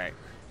level. Alright.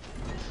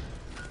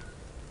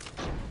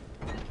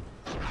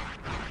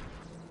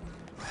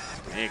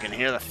 You can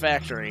hear the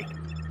factory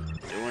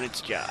doing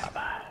its job.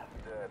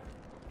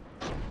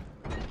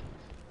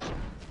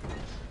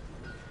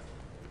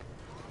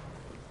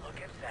 Look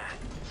at that.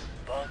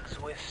 Bugs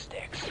with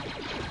sticks.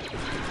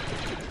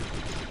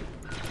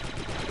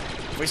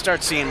 If we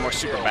start seeing more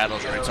super battle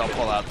droids, I'll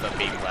pull out the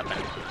beam weapon.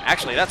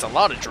 Actually, that's a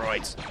lot of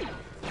droids. Good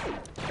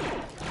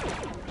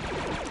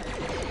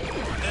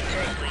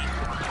take, Lee.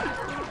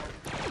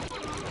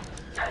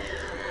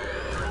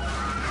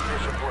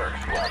 Mission work,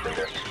 squad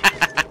leader.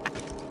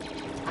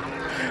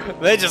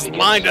 They just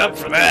lined up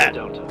for that.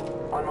 Delta.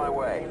 On my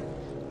way.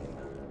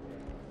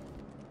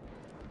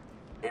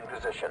 In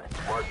position.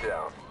 Mark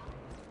down.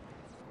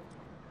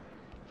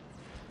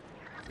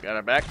 Got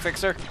our back,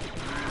 Fixer?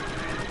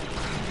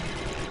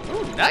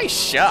 Ooh, nice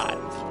shot.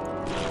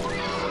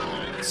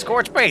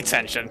 Scorch, pay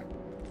attention.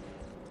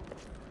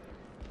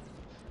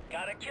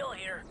 Got a kill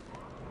here.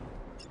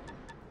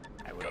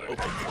 I will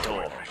open the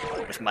door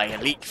with my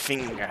elite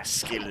finger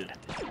skill.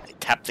 I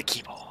tap the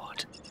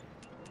keyboard.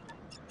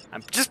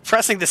 I'm just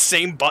pressing the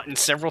same button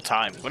several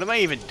times. What am I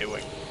even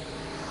doing?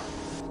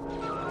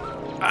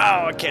 Oh,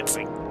 I can't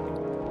see.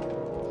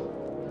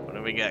 What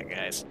do we got,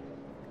 guys?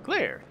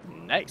 Clear.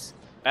 Nice.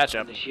 Patch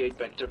up. Initiate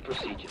vector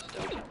procedures,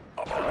 Delta.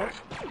 Alright.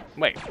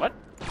 Wait, what?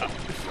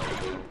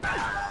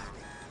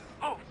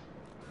 Oh.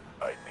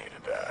 I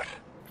needed that.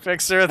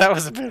 Fixer, that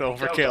was a bit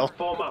Delta, overkill.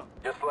 form up.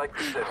 Just like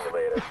the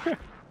simulator.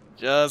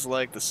 Just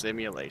like the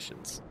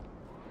simulations.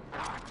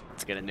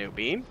 Let's get a new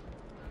beam.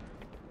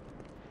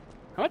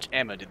 How much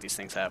ammo did these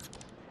things have?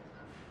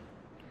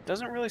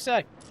 Doesn't really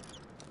say.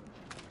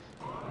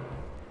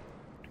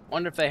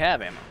 Wonder if they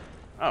have ammo.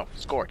 Oh,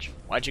 Scorch.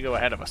 Why'd you go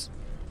ahead of us?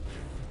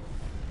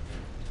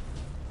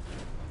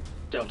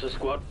 Delta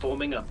squad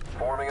forming up.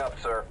 Forming up,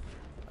 sir.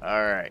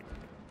 Alright.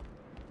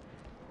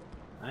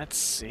 Let's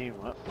see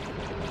what...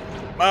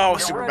 Oh,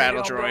 super ready, battle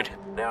Elbow? droid.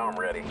 Now I'm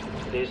ready.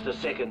 There's the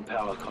second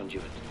power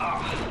conduit.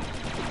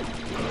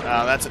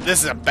 Oh,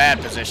 this is a bad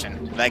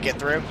position. Did I get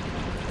through?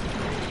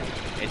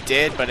 It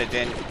did, but it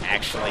didn't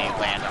actually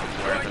land on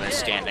wherever they're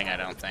standing, I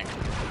don't think.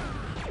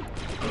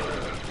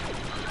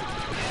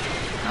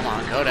 Come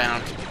on, go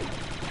down.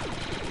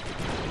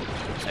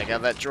 Take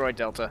out that droid,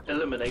 Delta.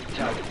 Eliminate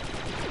target.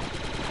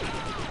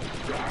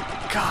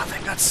 God, they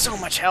got so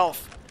much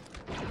health.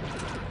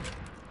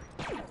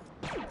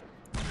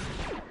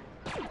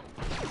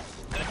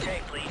 Good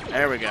take, Lee.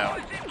 There we go.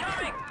 It's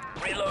incoming.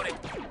 Reloading.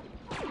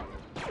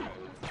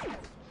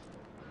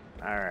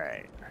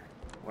 Alright.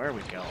 Where are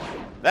we going?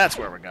 That's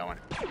where we're going.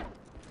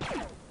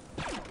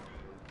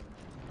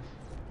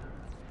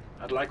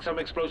 I'd like some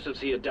explosives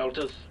here,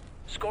 Deltas.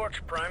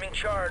 Scorch priming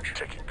charge.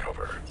 Taking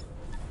cover.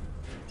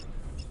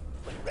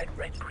 With red,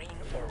 red, green,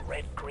 or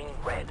red, green,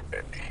 red.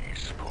 And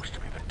he's supposed to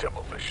be the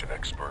demolition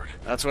expert.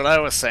 That's what I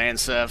was saying,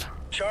 Sev.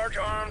 Charge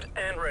armed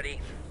and ready.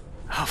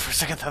 Oh, for a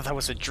second I thought that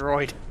was a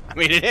droid. I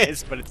mean, it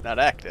is, but it's not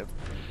active.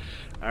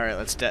 Alright,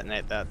 let's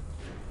detonate that.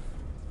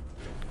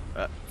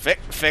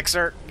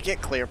 Fixer,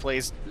 get clear,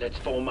 please. Let's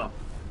form up.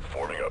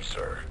 Forming up,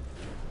 sir.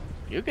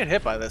 You get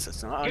hit by this.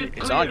 It's not. Get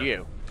It's clear. on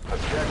you.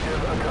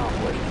 Objective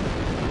accomplished.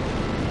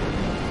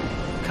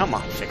 Come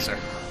on, Fixer.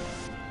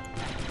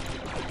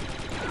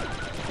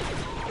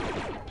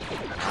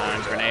 Come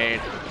on,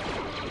 grenade.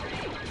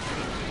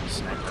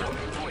 Sniper.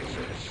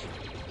 Voices.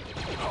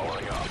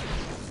 Powering up.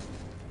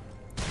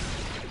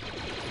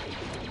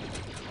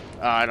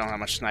 Oh, I don't have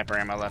much sniper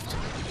ammo left.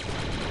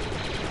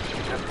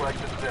 Just like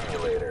the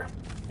simulator.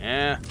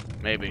 Yeah,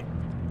 maybe.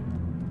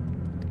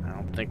 I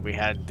don't think we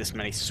had this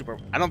many super...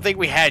 I don't think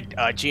we had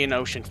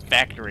Geonosis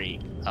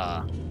factory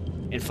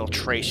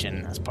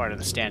infiltration as part of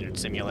the standard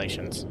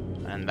simulations.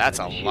 And that's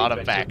a lot of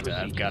Bacta.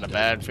 I've got a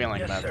bad feeling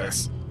Yes, about sir.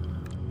 this.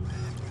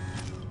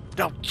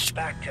 No,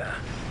 Back to...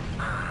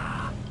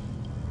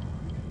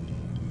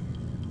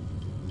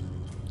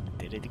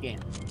 did it again.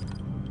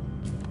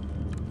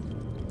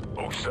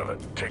 07,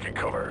 taking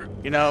cover.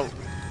 You know,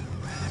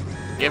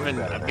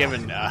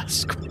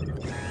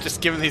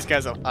 just giving these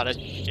guys a lot of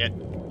shit.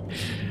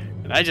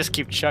 And I just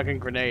keep chucking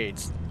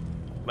grenades.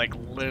 Like,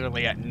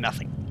 literally at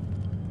nothing.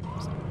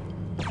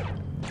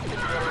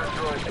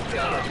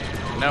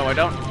 No, I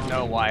don't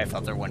know why I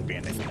thought there wouldn't be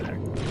anything there.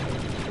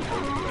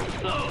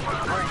 Ow,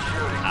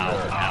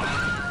 ow.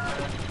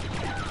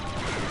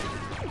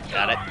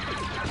 Got it.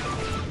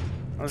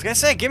 I was gonna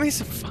say, give me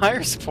some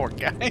fire support,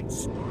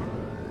 guys.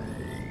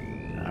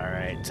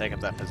 Alright, take up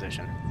that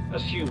position.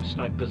 Assume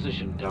snipe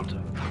position,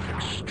 Delta.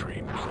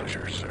 Extreme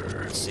pleasure,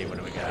 sir. Let's see, what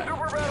do we got?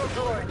 Super battle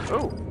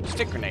droid! Ooh,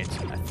 stick grenades.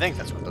 I think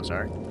that's what those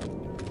are.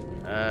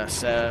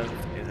 Sev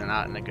is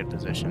not in a good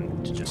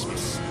position to just be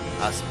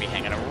us be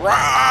hanging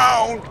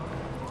around.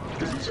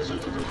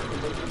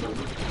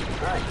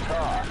 Nice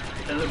talk.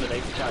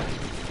 Eliminate target.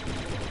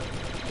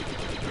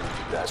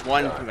 That's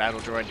one battle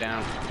droid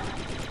down.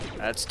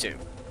 That's two.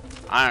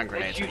 Iron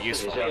grenades are Let's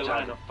use useful. this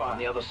line of fire on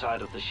the other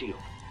side of the shield.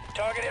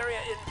 Target area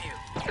in view.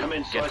 Come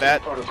inside Get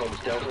that? the protocols,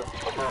 Delta.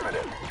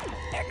 Affirmative.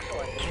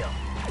 Excellent kill.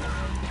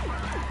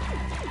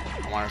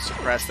 I want to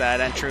suppress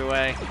that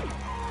entryway.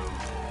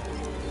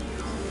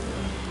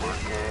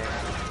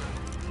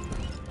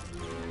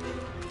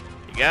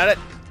 You got it?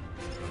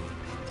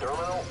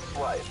 Terminal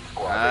slice.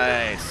 Squad.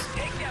 Nice.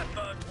 Take that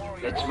bug,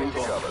 warrior. Let's move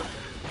on.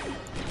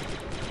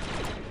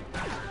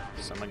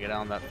 Someone get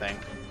on that thing.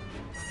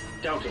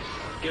 Delta,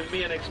 give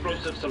me an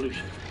explosive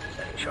solution.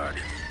 Setting charge.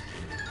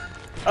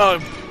 Oh,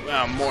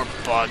 more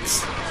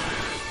bugs.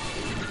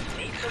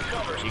 Need some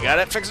cover. You got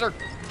it, Fixer?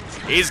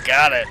 He's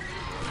got it.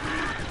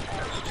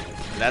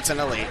 That's an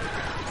elite.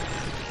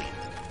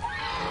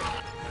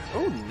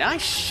 Ooh,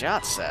 nice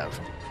shot, Sev.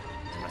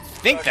 I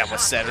think that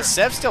was Sev. Is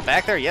Sev still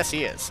back there? Yes,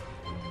 he is.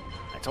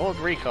 I told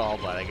Recall,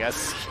 but I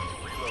guess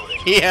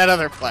he had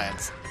other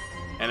plans.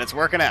 And it's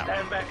working out.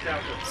 Stand back,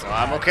 Delta. So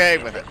I'm okay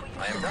with it.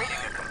 I am reading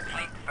a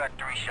complete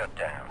factory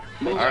shutdown.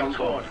 Move Alright, on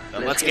board.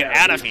 Then let's get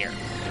out of here.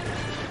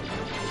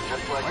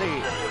 Just like What are the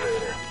you-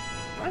 simulator.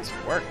 Nice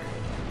work.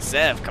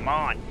 Sev, come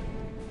on.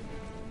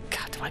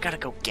 God, do I gotta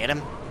go get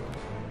him?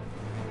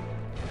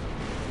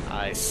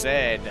 I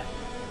said,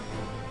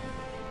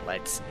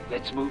 let's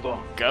Let's move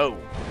on. go.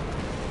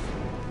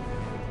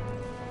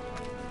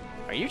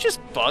 Are you just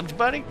bugged,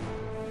 buddy?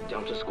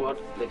 Delta Squad,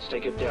 let's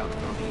take it down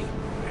from here.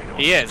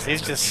 He is.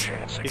 He's just,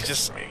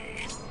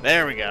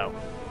 there we go.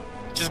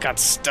 He just got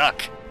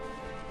stuck.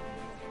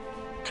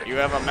 You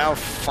have a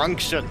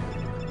malfunction.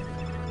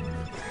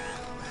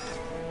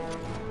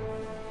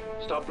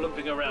 Stop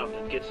limping around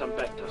and get some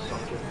vector,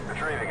 Sergeant.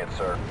 Retrieving it,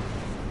 sir.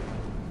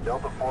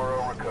 Delta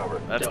 4-0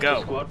 recovered. Let's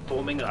Delta go. Squad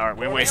forming up. Alright,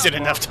 we wasted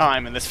enough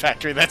time in this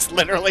factory that's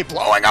literally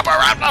blowing up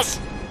around us.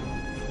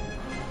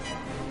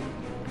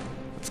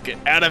 Let's get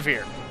out of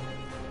here.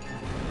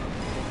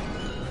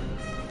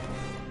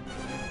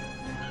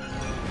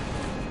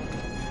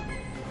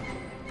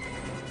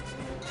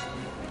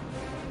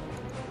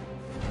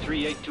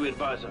 to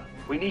advisor.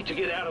 We need to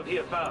get out of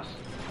here fast.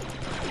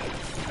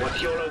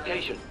 What's your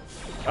location?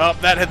 Oh,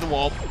 that hit the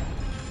wall.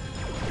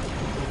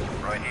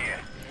 Right here.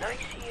 Nice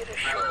here to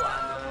show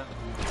up.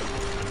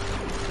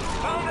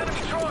 Found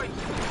enemy droid!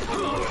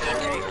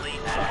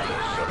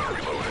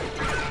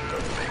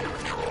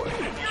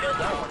 Killed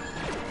that one.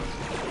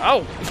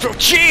 Oh,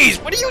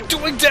 jeez! What are you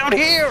doing down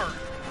here?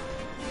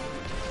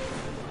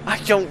 I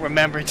don't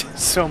remember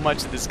so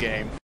much of this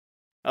game.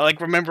 I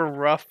remember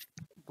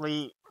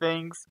roughly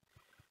things,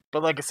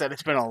 but like I said,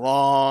 it's been a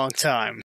long time.